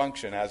able to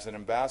function as an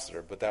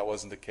ambassador, but that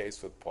wasn't the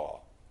case with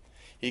Paul.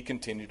 He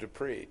continued to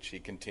preach. He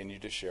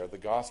continued to share the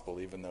gospel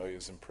even though he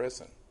was in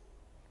prison.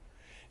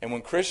 And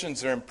when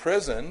Christians are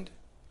imprisoned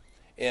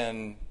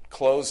in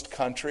closed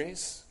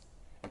countries,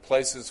 in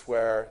places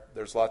where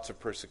there's lots of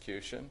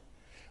persecution,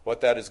 what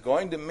that is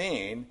going to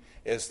mean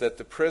is that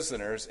the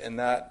prisoners in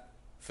that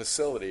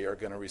facility are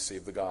going to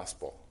receive the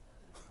gospel.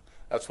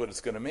 That's what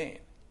it's going to mean.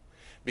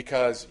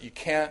 Because you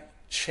can't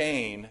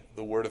chain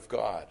the Word of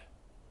God.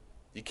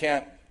 You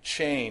can't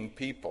chain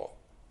people.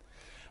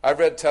 I've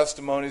read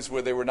testimonies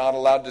where they were not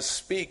allowed to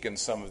speak in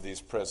some of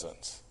these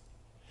prisons,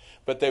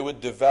 but they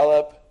would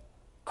develop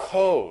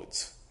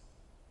codes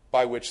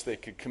by which they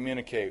could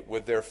communicate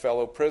with their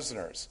fellow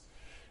prisoners,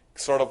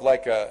 sort of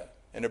like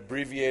an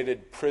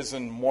abbreviated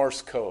prison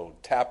Morse code,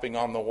 tapping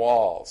on the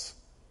walls.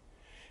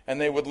 And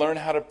they would learn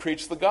how to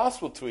preach the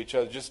gospel to each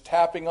other, just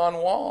tapping on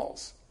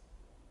walls.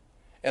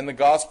 And the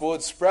gospel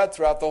would spread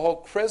throughout the whole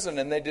prison,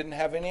 and they didn't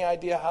have any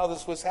idea how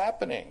this was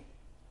happening.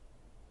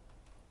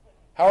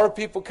 How are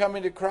people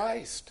coming to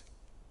Christ?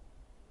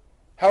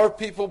 How are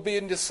people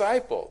being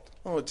discipled?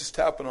 Oh, just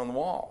tapping on the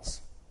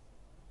walls.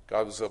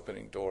 God was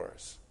opening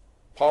doors.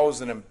 Paul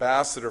was an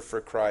ambassador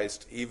for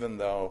Christ even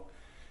though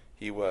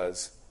he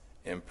was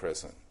in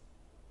prison.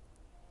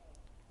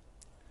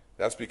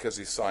 That's because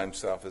he saw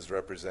himself as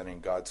representing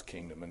God's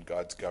kingdom and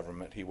God's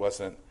government. He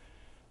wasn't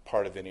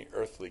part of any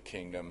earthly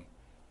kingdom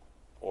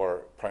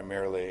or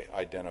primarily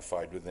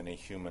identified with any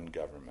human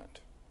government.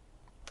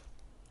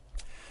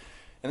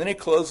 And then he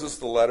closes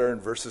the letter in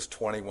verses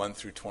 21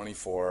 through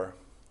 24.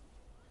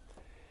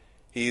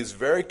 He is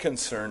very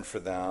concerned for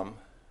them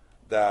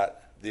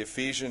that the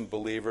Ephesian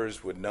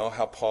believers would know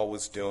how Paul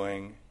was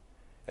doing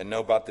and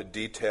know about the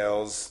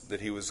details that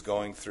he was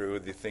going through,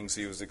 the things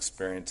he was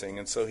experiencing.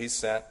 And so he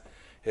sent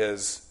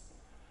his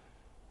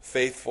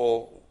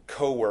faithful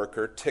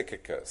co-worker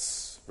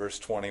Tychicus, verse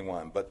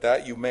 21. But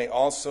that you may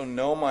also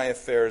know my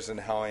affairs and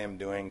how I am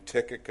doing,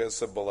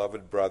 Tychicus, a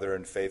beloved brother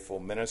and faithful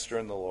minister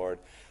in the Lord,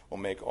 will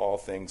make all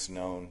things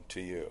known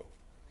to you.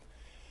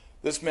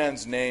 This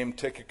man's name,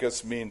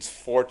 Tychicus, means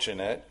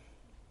fortunate.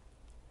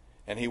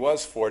 And he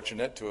was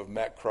fortunate to have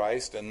met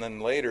Christ, and then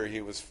later he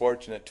was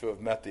fortunate to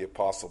have met the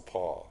Apostle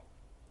Paul.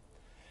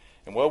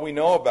 And what we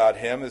know about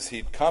him is he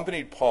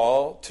accompanied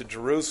Paul to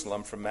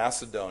Jerusalem from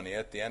Macedonia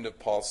at the end of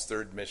Paul's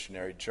third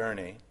missionary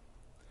journey.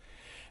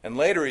 And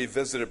later he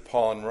visited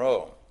Paul in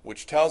Rome,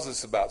 which tells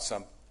us about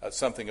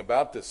something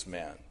about this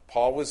man.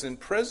 Paul was in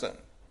prison.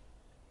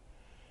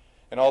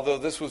 And although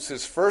this was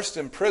his first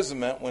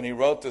imprisonment when he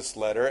wrote this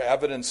letter,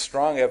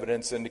 strong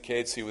evidence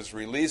indicates he was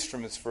released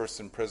from his first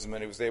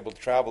imprisonment. He was able to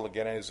travel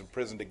again, and he was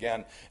imprisoned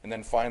again, and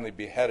then finally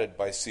beheaded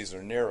by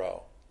Caesar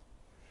Nero.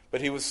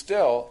 But he was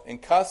still in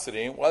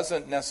custody. It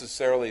wasn't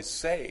necessarily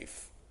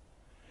safe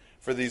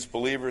for these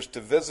believers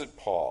to visit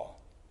Paul.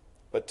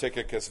 But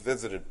Tychicus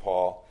visited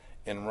Paul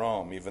in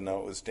Rome, even though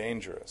it was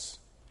dangerous.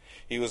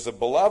 He was a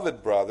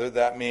beloved brother.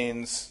 That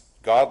means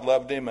God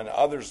loved him and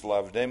others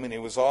loved him, and he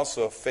was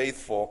also a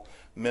faithful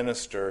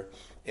minister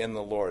in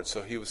the Lord.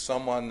 So he was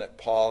someone that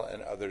Paul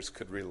and others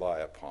could rely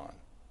upon.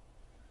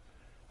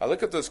 I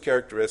look at those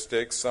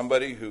characteristics,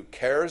 somebody who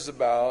cares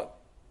about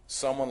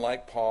someone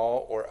like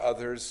Paul or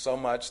others so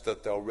much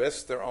that they'll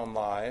risk their own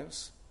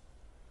lives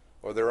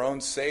or their own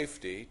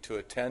safety to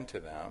attend to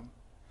them.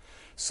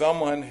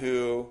 Someone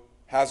who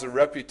has a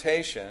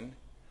reputation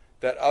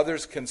that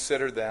others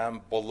consider them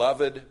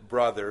beloved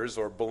brothers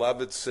or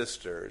beloved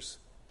sisters.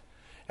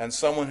 And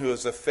someone who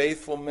is a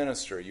faithful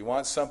minister. You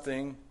want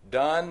something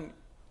done,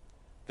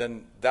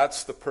 then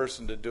that's the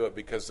person to do it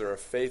because they're a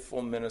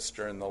faithful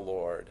minister in the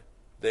Lord.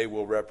 They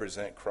will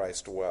represent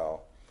Christ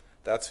well.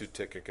 That's who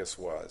Tychicus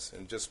was.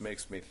 And it just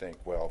makes me think,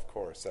 well, of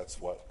course,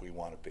 that's what we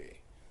want to be.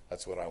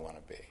 That's what I want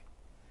to be.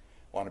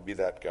 I want to be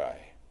that guy.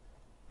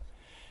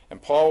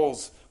 And Paul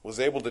was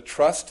able to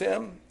trust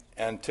him,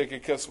 and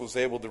Tychicus was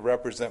able to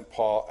represent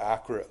Paul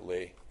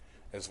accurately,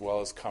 as well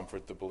as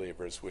comfort the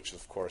believers, which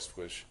of course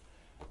was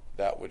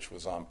that which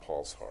was on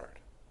Paul's heart.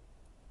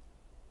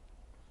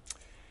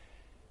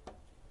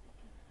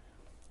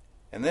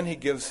 And then he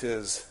gives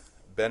his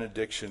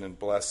benediction and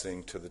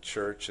blessing to the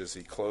church as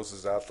he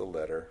closes out the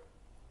letter.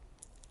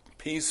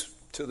 Peace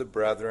to the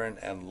brethren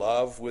and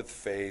love with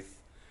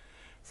faith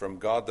from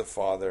God the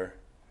Father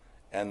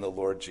and the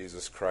Lord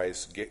Jesus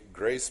Christ.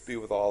 Grace be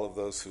with all of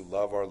those who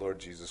love our Lord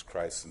Jesus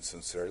Christ in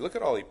sincerity. Look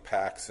at all he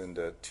packs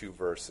into 2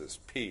 verses.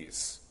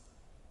 Peace,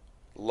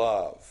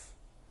 love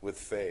with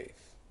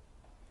faith,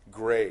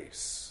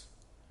 grace.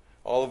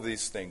 All of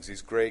these things,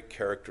 these great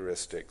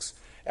characteristics,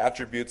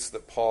 attributes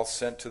that Paul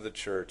sent to the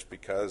church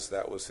because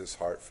that was his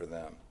heart for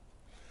them.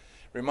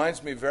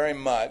 Reminds me very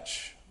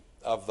much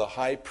of the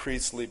high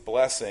priestly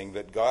blessing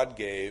that God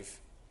gave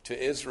to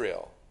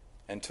Israel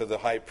and to the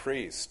high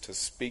priest to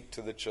speak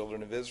to the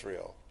children of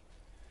Israel.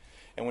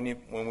 And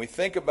when we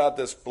think about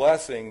this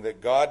blessing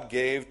that God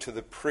gave to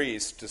the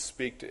priest to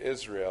speak to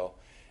Israel,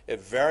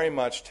 it very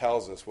much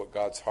tells us what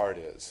God's heart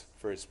is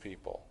for his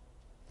people.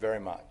 Very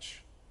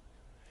much.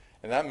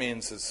 And that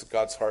means it's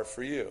God's heart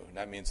for you. And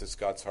that means it's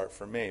God's heart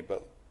for me.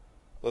 But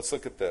let's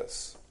look at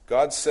this.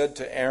 God said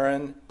to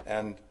Aaron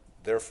and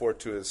therefore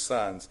to his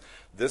sons,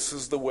 "This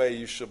is the way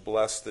you shall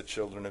bless the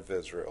children of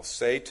Israel.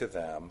 Say to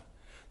them,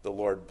 the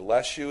Lord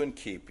bless you and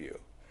keep you.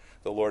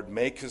 The Lord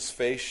make his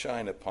face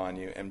shine upon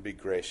you and be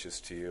gracious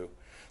to you.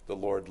 The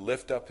Lord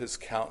lift up his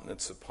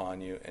countenance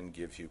upon you and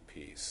give you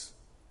peace.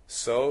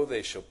 So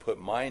they shall put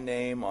my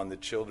name on the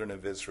children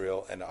of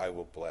Israel, and I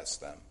will bless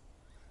them."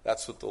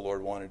 That's what the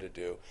Lord wanted to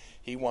do.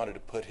 He wanted to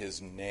put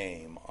his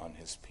name on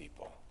his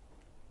people.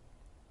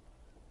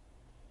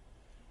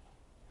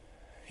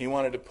 He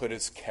wanted to put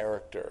his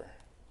character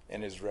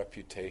and his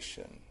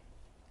reputation,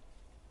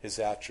 his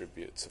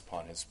attributes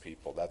upon his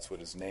people. That's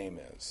what his name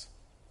is.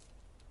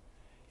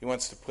 He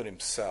wants to put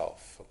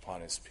himself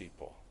upon his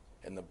people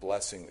and the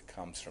blessing that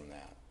comes from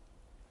that.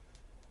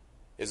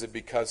 Is it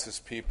because his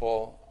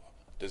people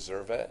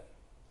deserve it?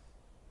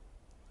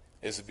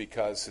 Is it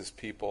because his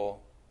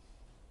people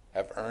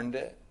have earned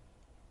it?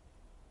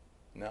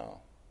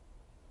 No.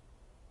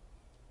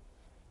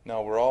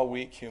 No, we're all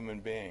weak human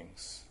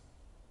beings.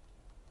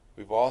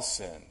 We've all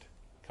sinned,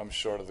 come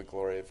short of the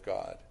glory of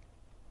God.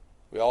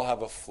 We all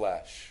have a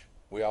flesh.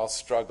 We all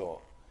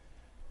struggle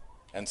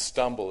and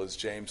stumble, as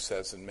James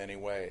says, in many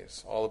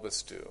ways. All of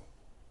us do.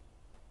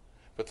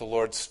 But the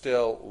Lord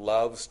still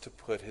loves to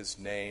put his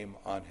name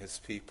on his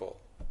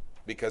people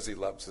because he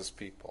loves his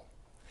people.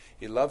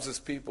 He loves his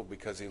people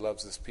because he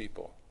loves his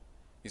people.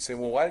 You say,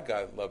 well, why did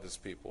God love his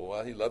people?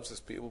 Well, he loves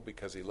his people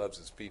because he loves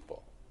his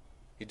people.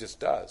 He just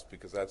does,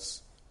 because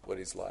that's what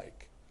he's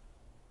like.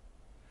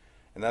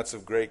 And that's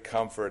of great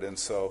comfort. And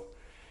so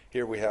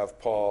here we have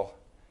Paul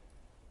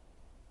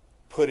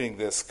putting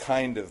this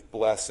kind of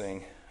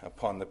blessing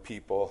upon the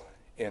people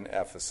in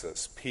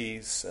Ephesus.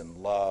 Peace and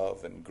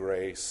love and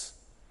grace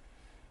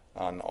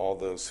on all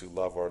those who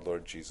love our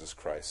Lord Jesus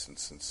Christ in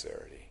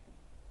sincerity.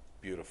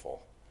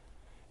 Beautiful.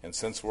 And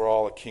since we're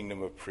all a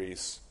kingdom of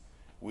priests,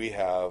 we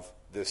have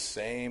this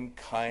same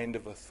kind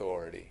of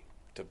authority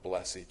to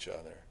bless each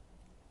other.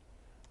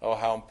 Oh,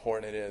 how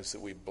important it is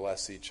that we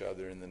bless each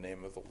other in the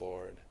name of the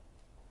Lord.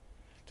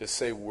 To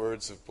say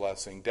words of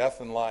blessing. Death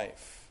and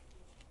life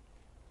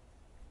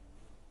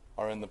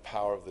are in the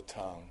power of the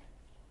tongue.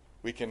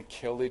 We can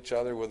kill each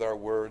other with our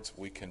words.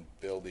 We can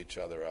build each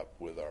other up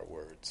with our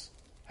words.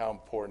 How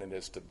important it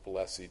is to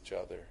bless each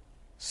other.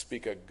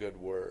 Speak a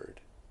good word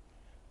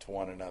to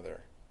one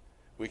another.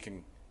 We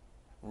can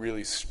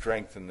really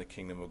strengthen the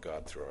kingdom of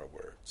God through our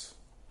words.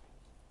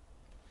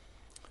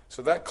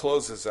 So that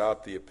closes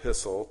out the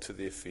epistle to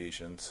the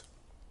Ephesians.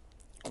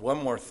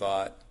 One more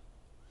thought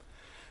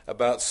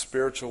about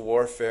spiritual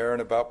warfare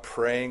and about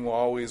praying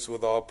always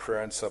with all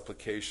prayer and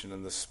supplication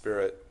in the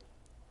Spirit.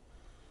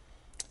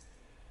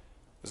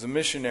 There's a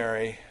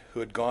missionary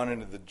who had gone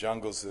into the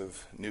jungles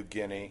of New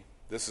Guinea.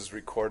 This is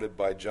recorded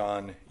by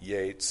John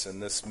Yates,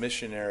 and this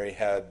missionary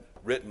had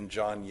written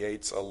John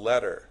Yates a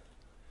letter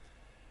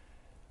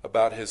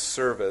about his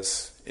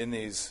service in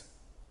these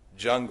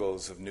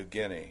jungles of New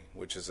Guinea,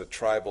 which is a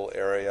tribal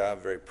area, a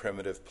very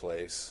primitive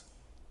place.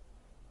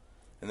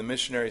 And the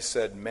missionary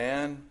said,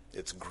 "Man,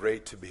 it's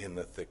great to be in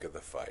the thick of the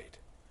fight,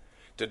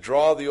 to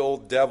draw the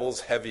old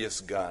devil's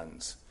heaviest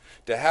guns,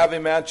 to have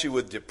him at you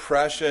with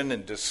depression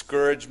and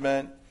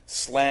discouragement,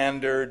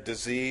 slander,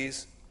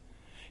 disease.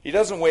 He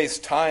doesn't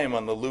waste time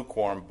on the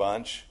lukewarm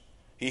bunch.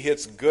 He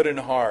hits good and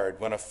hard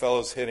when a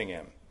fellow's hitting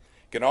him.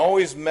 You can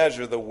always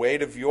measure the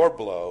weight of your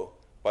blow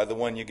by the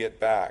one you get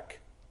back.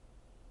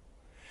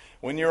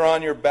 When you're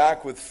on your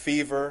back with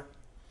fever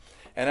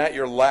and at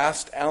your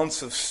last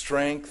ounce of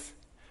strength,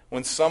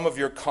 when some of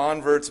your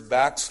converts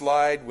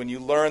backslide, when you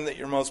learn that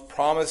your most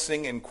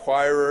promising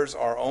inquirers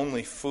are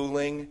only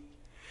fooling,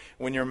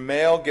 when your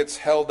mail gets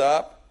held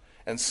up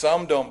and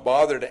some don't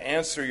bother to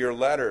answer your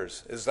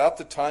letters, is that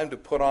the time to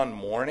put on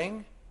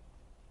mourning?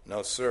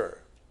 No, sir.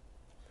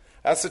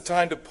 That's the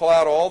time to pull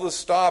out all the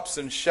stops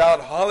and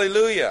shout,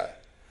 hallelujah.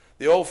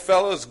 The old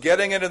fellow's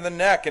getting it in the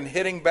neck and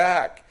hitting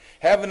back.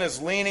 Heaven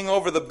is leaning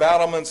over the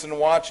battlements and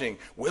watching.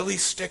 Will he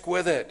stick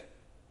with it?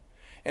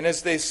 And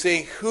as they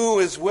see who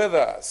is with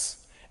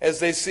us, as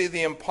they see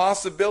the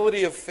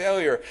impossibility of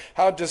failure,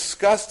 how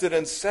disgusted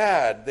and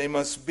sad they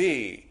must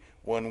be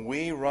when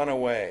we run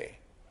away.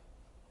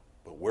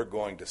 But we're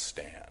going to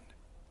stand.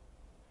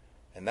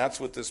 And that's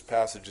what this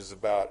passage is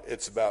about.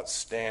 It's about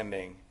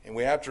standing. And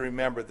we have to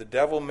remember, the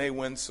devil may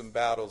win some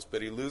battles,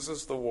 but he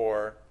loses the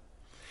war.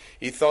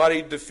 He thought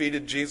he'd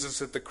defeated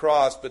Jesus at the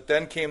cross, but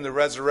then came the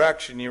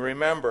resurrection, you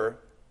remember.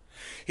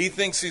 He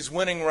thinks he's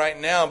winning right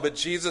now, but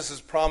Jesus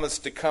has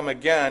promised to come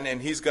again,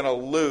 and he's going to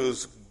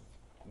lose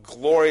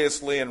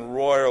gloriously and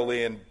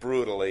royally and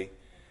brutally.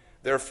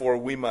 Therefore,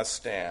 we must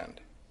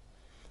stand.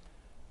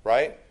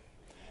 Right?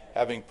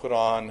 Having put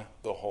on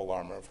the whole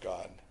armor of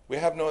God. We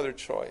have no other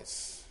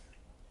choice.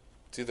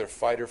 It's either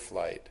fight or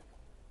flight.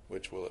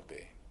 Which will it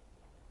be?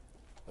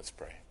 Let's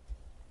pray.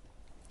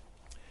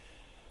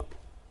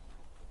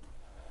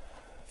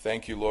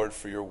 Thank you, Lord,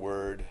 for your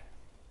word.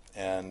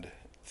 And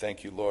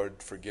thank you,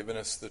 Lord, for giving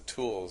us the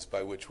tools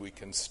by which we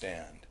can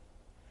stand.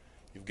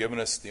 You've given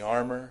us the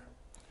armor.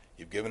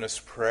 You've given us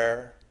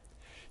prayer.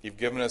 You've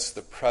given us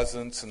the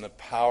presence and the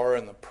power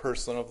and the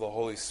person of the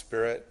Holy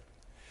Spirit.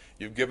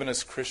 You've given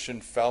us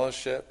Christian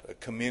fellowship, a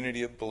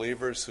community of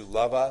believers who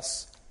love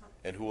us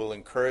and who will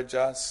encourage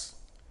us.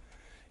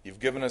 You've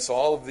given us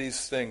all of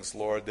these things,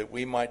 Lord, that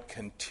we might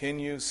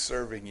continue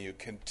serving you,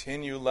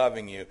 continue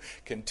loving you,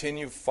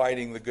 continue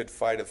fighting the good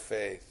fight of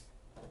faith,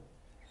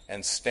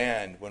 and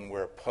stand when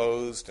we're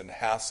opposed and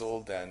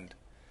hassled and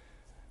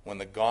when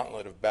the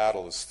gauntlet of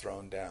battle is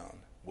thrown down.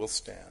 We'll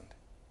stand,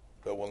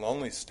 but we'll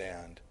only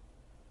stand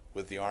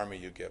with the armor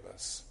you give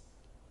us.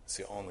 It's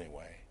the only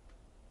way.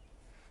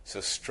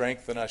 So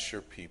strengthen us,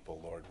 your people,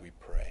 Lord, we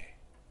pray.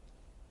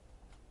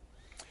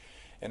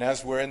 And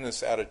as we're in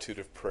this attitude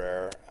of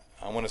prayer,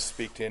 I want to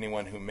speak to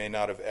anyone who may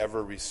not have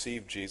ever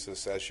received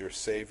Jesus as your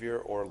Savior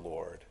or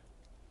Lord.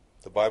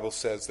 The Bible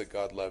says that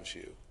God loves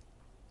you.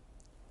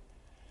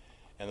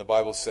 And the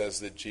Bible says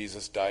that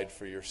Jesus died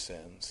for your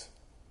sins,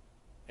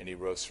 and he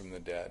rose from the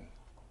dead.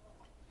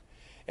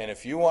 And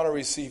if you want to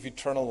receive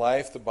eternal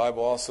life, the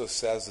Bible also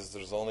says that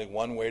there's only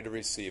one way to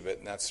receive it,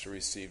 and that's to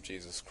receive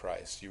Jesus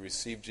Christ. You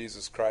receive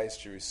Jesus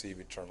Christ, you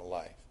receive eternal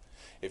life.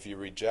 If you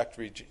reject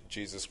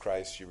Jesus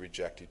Christ, you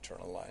reject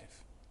eternal life.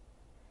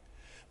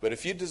 But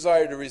if you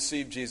desire to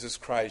receive Jesus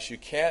Christ, you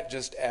can't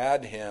just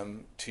add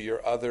him to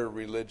your other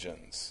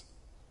religions.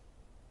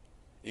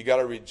 You got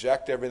to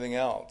reject everything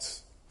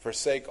else.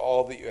 Forsake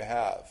all that you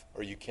have,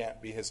 or you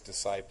can't be his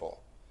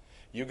disciple.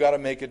 You got to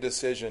make a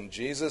decision.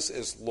 Jesus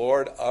is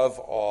Lord of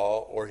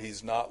all, or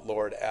he's not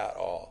Lord at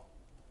all.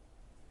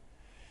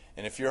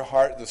 And if your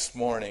heart this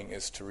morning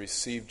is to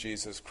receive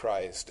Jesus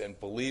Christ and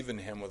believe in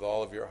him with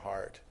all of your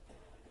heart,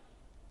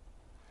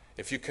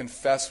 if you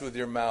confess with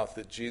your mouth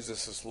that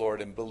Jesus is Lord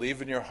and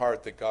believe in your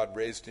heart that God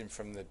raised him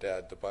from the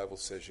dead, the Bible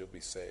says you'll be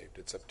saved.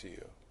 It's up to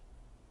you.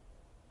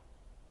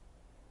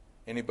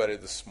 Anybody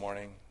this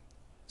morning?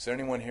 Is there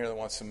anyone here that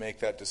wants to make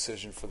that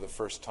decision for the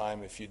first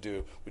time? If you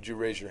do, would you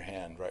raise your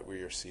hand right where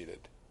you're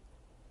seated?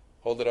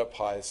 Hold it up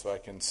high so I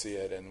can see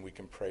it and we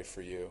can pray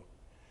for you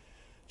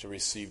to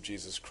receive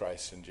Jesus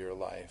Christ into your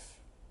life.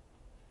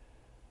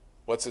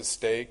 What's at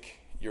stake?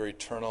 Your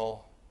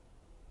eternal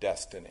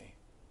destiny.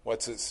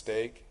 What's at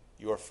stake?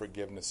 Your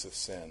forgiveness of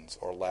sins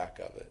or lack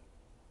of it.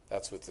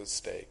 That's what's at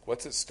stake.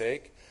 What's at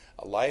stake?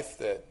 A life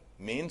that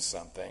means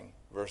something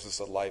versus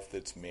a life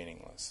that's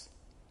meaningless.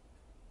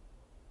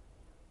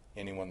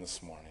 Anyone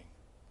this morning?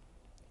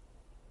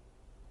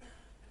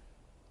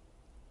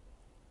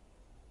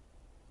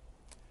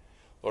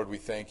 Lord, we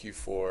thank you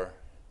for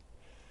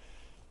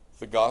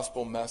the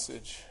gospel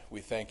message.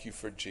 We thank you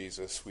for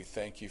Jesus. We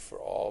thank you for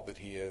all that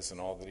he is and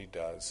all that he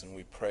does. And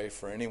we pray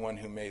for anyone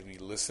who may be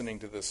listening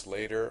to this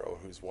later or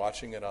who's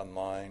watching it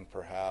online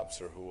perhaps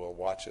or who will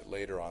watch it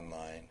later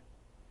online.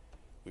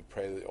 We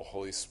pray that the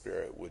Holy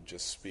Spirit would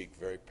just speak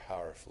very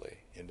powerfully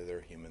into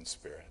their human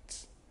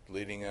spirits,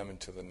 leading them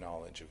into the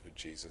knowledge of who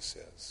Jesus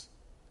is.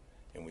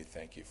 And we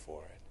thank you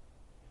for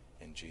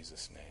it. In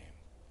Jesus'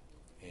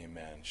 name,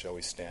 amen. Shall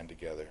we stand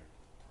together?